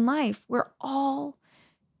their own life. We're all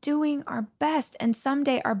doing our best, and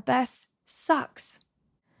someday our best sucks.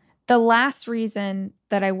 The last reason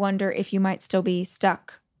that I wonder if you might still be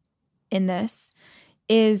stuck in this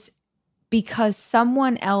is because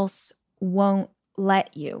someone else won't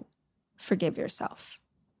let you forgive yourself.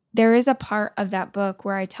 There is a part of that book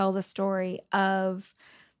where I tell the story of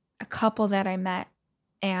a couple that I met,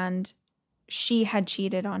 and she had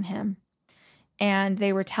cheated on him. And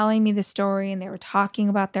they were telling me the story, and they were talking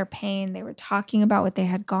about their pain. They were talking about what they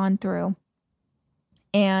had gone through.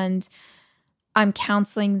 And I'm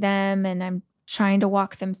counseling them, and I'm trying to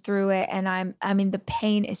walk them through it. And the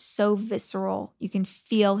pain is so visceral. You can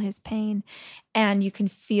feel his pain and you can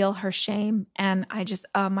feel her shame. And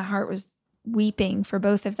my heart was weeping for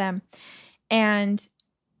both of them. And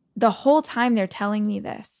the whole time they're telling me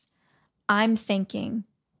this, I'm thinking,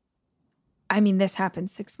 this happened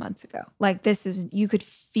 6 months ago. Like you could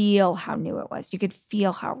feel how new it was. You could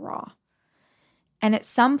feel how raw. And at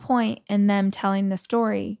some point in them telling the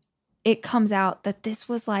story, it comes out that this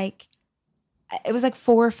was it was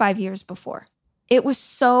 4 or 5 years before. It was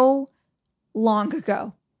so long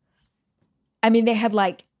ago. They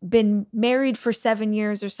had been married for 7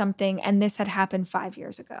 years or something, and this had happened 5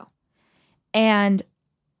 years ago. And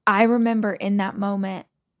I remember in that moment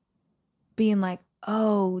being like,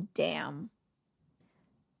 oh, damn.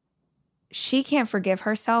 She can't forgive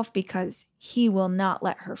herself because he will not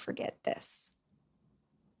let her forget this.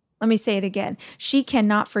 Let me say it again. She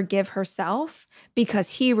cannot forgive herself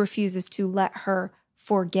because he refuses to let her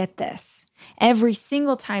forget this. Every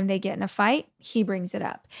single time they get in a fight, he brings it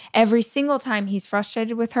up. Every single time he's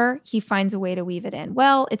frustrated with her, he finds a way to weave it in.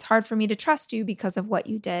 Well, it's hard for me to trust you because of what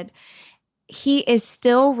you did. he is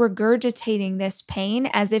still regurgitating this pain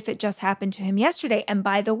as if it just happened to him yesterday. And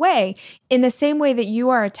by the way, in the same way that you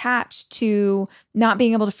are attached to not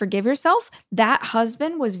being able to forgive yourself, that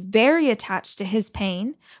husband was very attached to his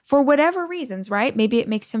pain for whatever reasons, right? Maybe it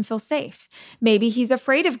makes him feel safe. Maybe he's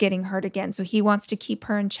afraid of getting hurt again, so he wants to keep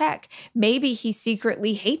her in check. Maybe he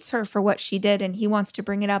secretly hates her for what she did and he wants to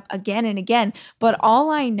bring it up again and again. But all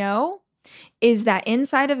I know is that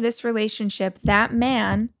inside of this relationship, that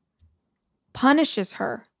man punishes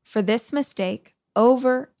her for this mistake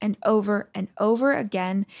over and over and over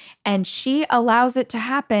again. And she allows it to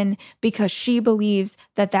happen because she believes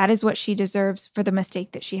that that is what she deserves for the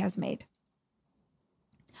mistake that she has made.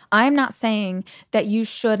 I'm not saying that you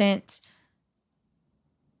shouldn't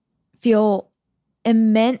feel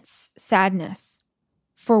immense sadness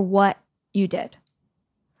for what you did.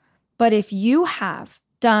 But if you have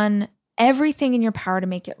done everything in your power to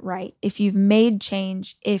make it right, if you've made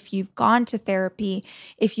change, if you've gone to therapy,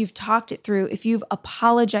 if you've talked it through, if you've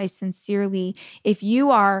apologized sincerely, if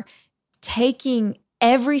you are taking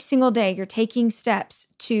every single day, you're taking steps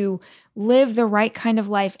to live the right kind of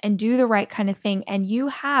life and do the right kind of thing, and you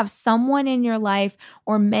have someone in your life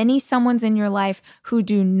or many someones in your life who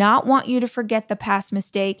do not want you to forget the past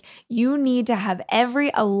mistake, you need to have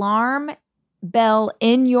every alarm bell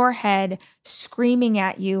in your head screaming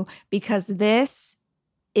at you, because this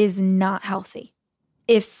is not healthy.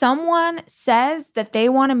 If someone says that they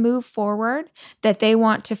want to move forward, that they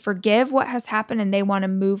want to forgive what has happened and they want to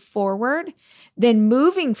move forward, then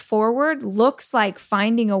moving forward looks like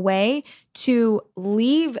finding a way to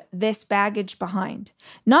leave this baggage behind,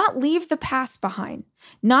 not leave the past behind,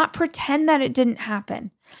 not pretend that it didn't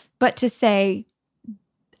happen, but to say,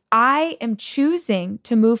 I am choosing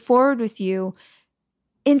to move forward with you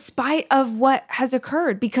in spite of what has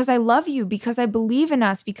occurred, because I love you, because I believe in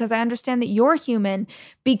us, because I understand that you're human,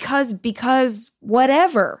 because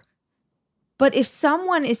whatever. But if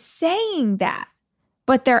someone is saying that,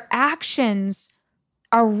 but their actions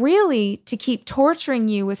are really to keep torturing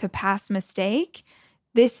you with a past mistake,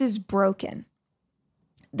 this is broken.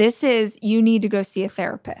 This is, you need to go see a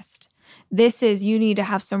therapist. This is, you need to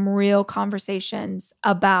have some real conversations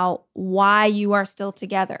about why you are still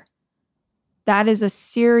together. That is a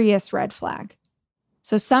serious red flag.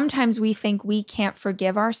 So sometimes we think we can't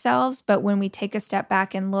forgive ourselves, but when we take a step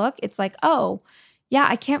back and look, it's like, oh, yeah,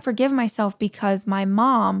 I can't forgive myself because my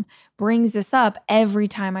mom brings this up every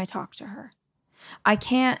time I talk to her. I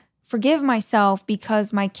can't forgive myself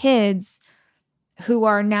because my kids, who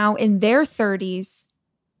are now in their 30s,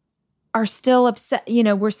 are still upset. You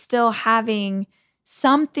know, we're still having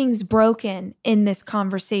something's broken in this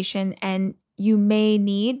conversation, and you may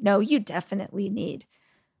need, no, you definitely need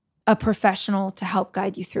a professional to help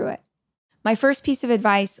guide you through it. My first piece of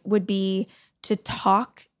advice would be to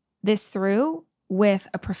talk this through with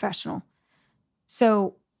a professional.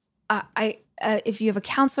 So if you have a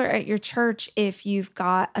counselor at your church, if you've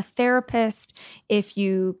got a therapist, if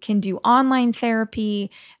you can do online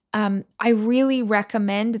therapy, I really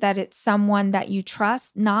recommend that it's someone that you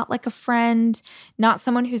trust, not like a friend, not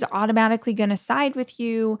someone who's automatically going to side with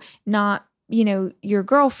you, not, you know, your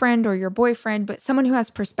girlfriend or your boyfriend, but someone who has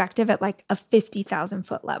perspective at like a 50,000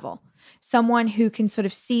 foot level, someone who can sort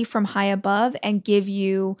of see from high above and give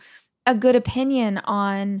you a good opinion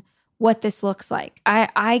on what this looks like.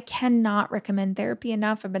 I cannot recommend therapy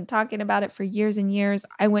enough. I've been talking about it for years and years.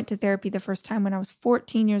 I went to therapy the first time when I was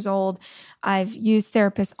 14 years old. I've used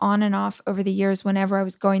therapists on and off over the years whenever I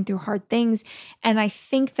was going through hard things. And I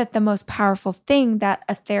think that the most powerful thing that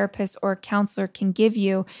a therapist or a counselor can give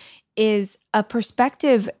you is a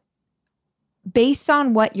perspective based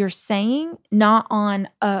on what you're saying, not on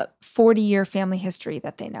a 40-year family history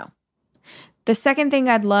that they know. The second thing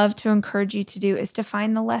I'd love to encourage you to do is to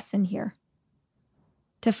find the lesson here.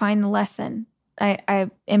 To find the lesson.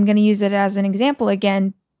 I am going to use it as an example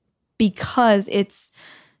again because it's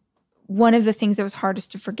one of the things that was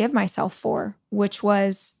hardest to forgive myself for, which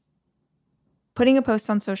was putting a post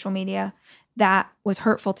on social media that was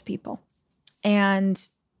hurtful to people. And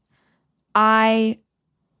I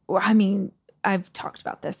mean, I've talked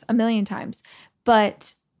about this a million times,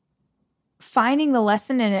 but finding the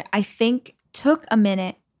lesson in it, I think, took a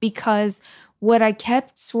minute, because what I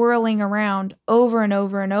kept swirling around over and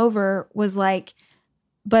over and over was like,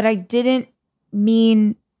 but I didn't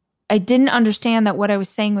understand that what I was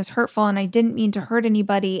saying was hurtful, and I didn't mean to hurt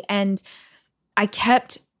anybody. And I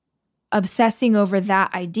kept obsessing over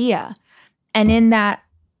that idea. And in that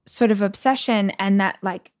sort of obsession and that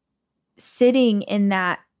like sitting in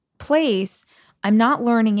that place, I'm not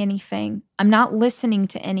learning anything. I'm not listening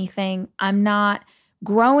to anything. I'm not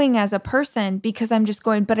growing as a person because I'm just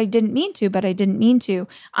going, but I didn't mean to.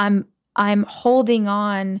 I'm holding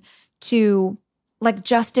on to like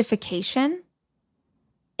justification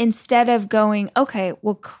instead of going, okay,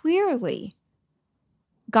 well, clearly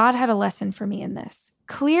God had a lesson for me in this.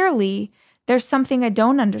 Clearly there's something I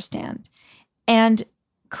don't understand. And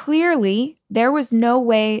clearly there was no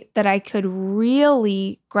way that I could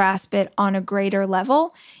really grasp it on a greater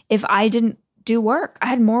level if I didn't do work. I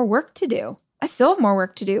had more work to do. I still have more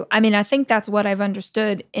work to do. I mean, I think that's what I've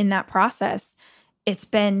understood in that process. It's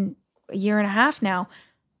been a year and a half now.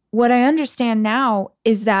 What I understand now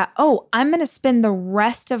is that, I'm going to spend the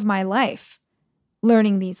rest of my life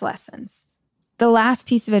learning these lessons. The last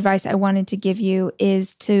piece of advice I wanted to give you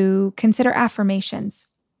is to consider affirmations.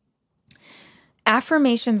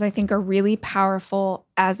 Affirmations, I think, are really powerful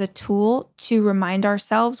as a tool to remind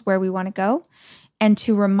ourselves where we want to go and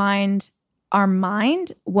to remind our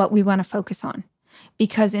mind what we want to focus on.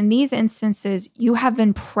 Because in these instances, you have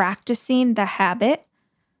been practicing the habit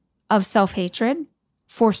of self-hatred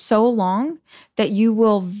for so long that you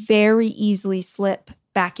will very easily slip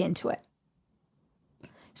back into it.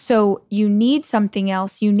 So you need something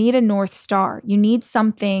else. You need a North Star. You need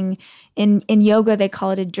something, in yoga, they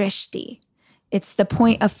call it a drishti. It's the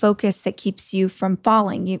point of focus that keeps you from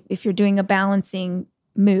falling. If you're doing a balancing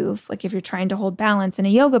move, like if you're trying to hold balance in a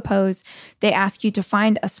yoga pose, they ask you to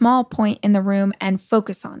find a small point in the room and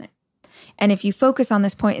focus on it. And if you focus on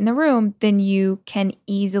this point in the room, then you can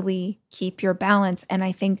easily keep your balance. And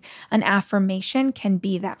I think an affirmation can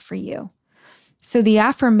be that for you. So the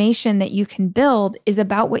affirmation that you can build is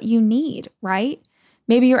about what you need, right?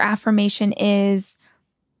 Maybe your affirmation is,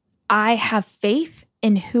 I have faith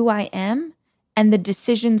in who I am and the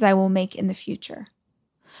decisions I will make in the future.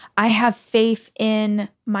 I have faith in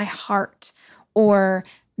my heart. Or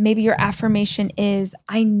maybe your affirmation is,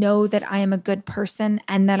 I know that I am a good person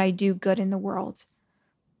and that I do good in the world.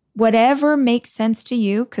 Whatever makes sense to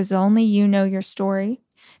you, because only you know your story,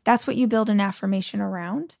 that's what you build an affirmation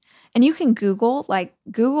around. And you can Google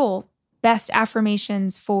best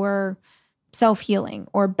affirmations for self-healing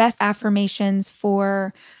or best affirmations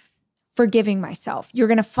for forgiving myself. You're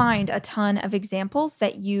going to find a ton of examples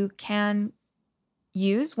that you can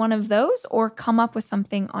use one of those or come up with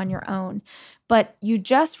something on your own. But you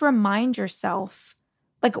just remind yourself,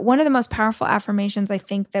 like one of the most powerful affirmations I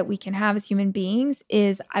think that we can have as human beings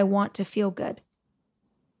is, I want to feel good.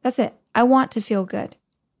 That's it. I want to feel good.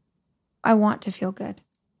 I want to feel good.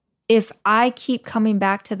 If I keep coming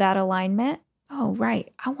back to that alignment, oh,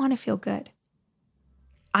 right, I want to feel good.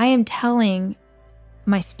 I am telling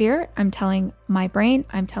my spirit, I'm telling my brain,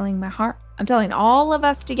 I'm telling my heart, I'm telling all of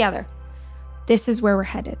us together, this is where we're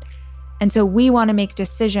headed. And so we want to make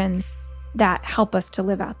decisions that help us to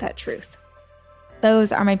live out that truth.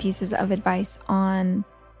 Those are my pieces of advice on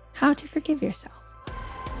how to forgive yourself.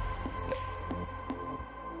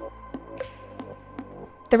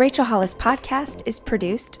 The Rachel Hollis podcast is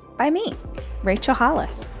produced by me, Rachel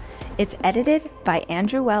Hollis. It's edited by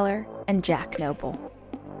Andrew Weller and Jack Noble.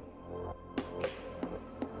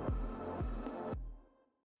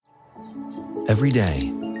 Every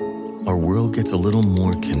day, our world gets a little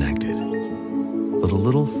more connected, but a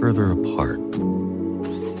little further apart.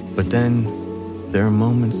 But then, there are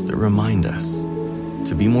moments that remind us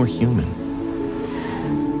to be more human.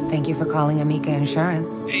 Thank you for calling Amica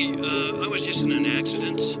Insurance. Hey, I was just in an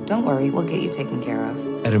accident. Don't worry, we'll get you taken care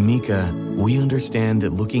of. At Amica, we understand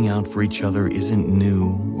that looking out for each other isn't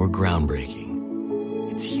new or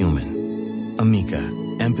groundbreaking. It's human. Amica,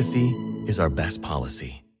 empathy is our best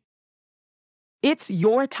policy. It's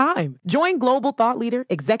your time. Join global thought leader,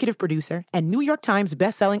 executive producer, and New York Times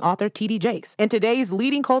bestselling author T.D. Jakes and today's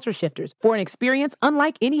leading culture shifters for an experience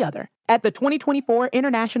unlike any other. At the 2024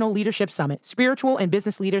 International Leadership Summit, spiritual and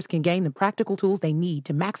business leaders can gain the practical tools they need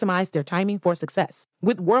to maximize their timing for success.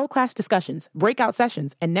 With world-class discussions, breakout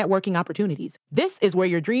sessions, and networking opportunities, this is where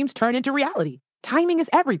your dreams turn into reality. Timing is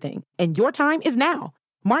everything, and your time is now.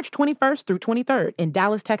 March 21st through 23rd in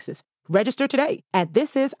Dallas, Texas. Register today at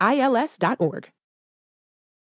thisisils.org.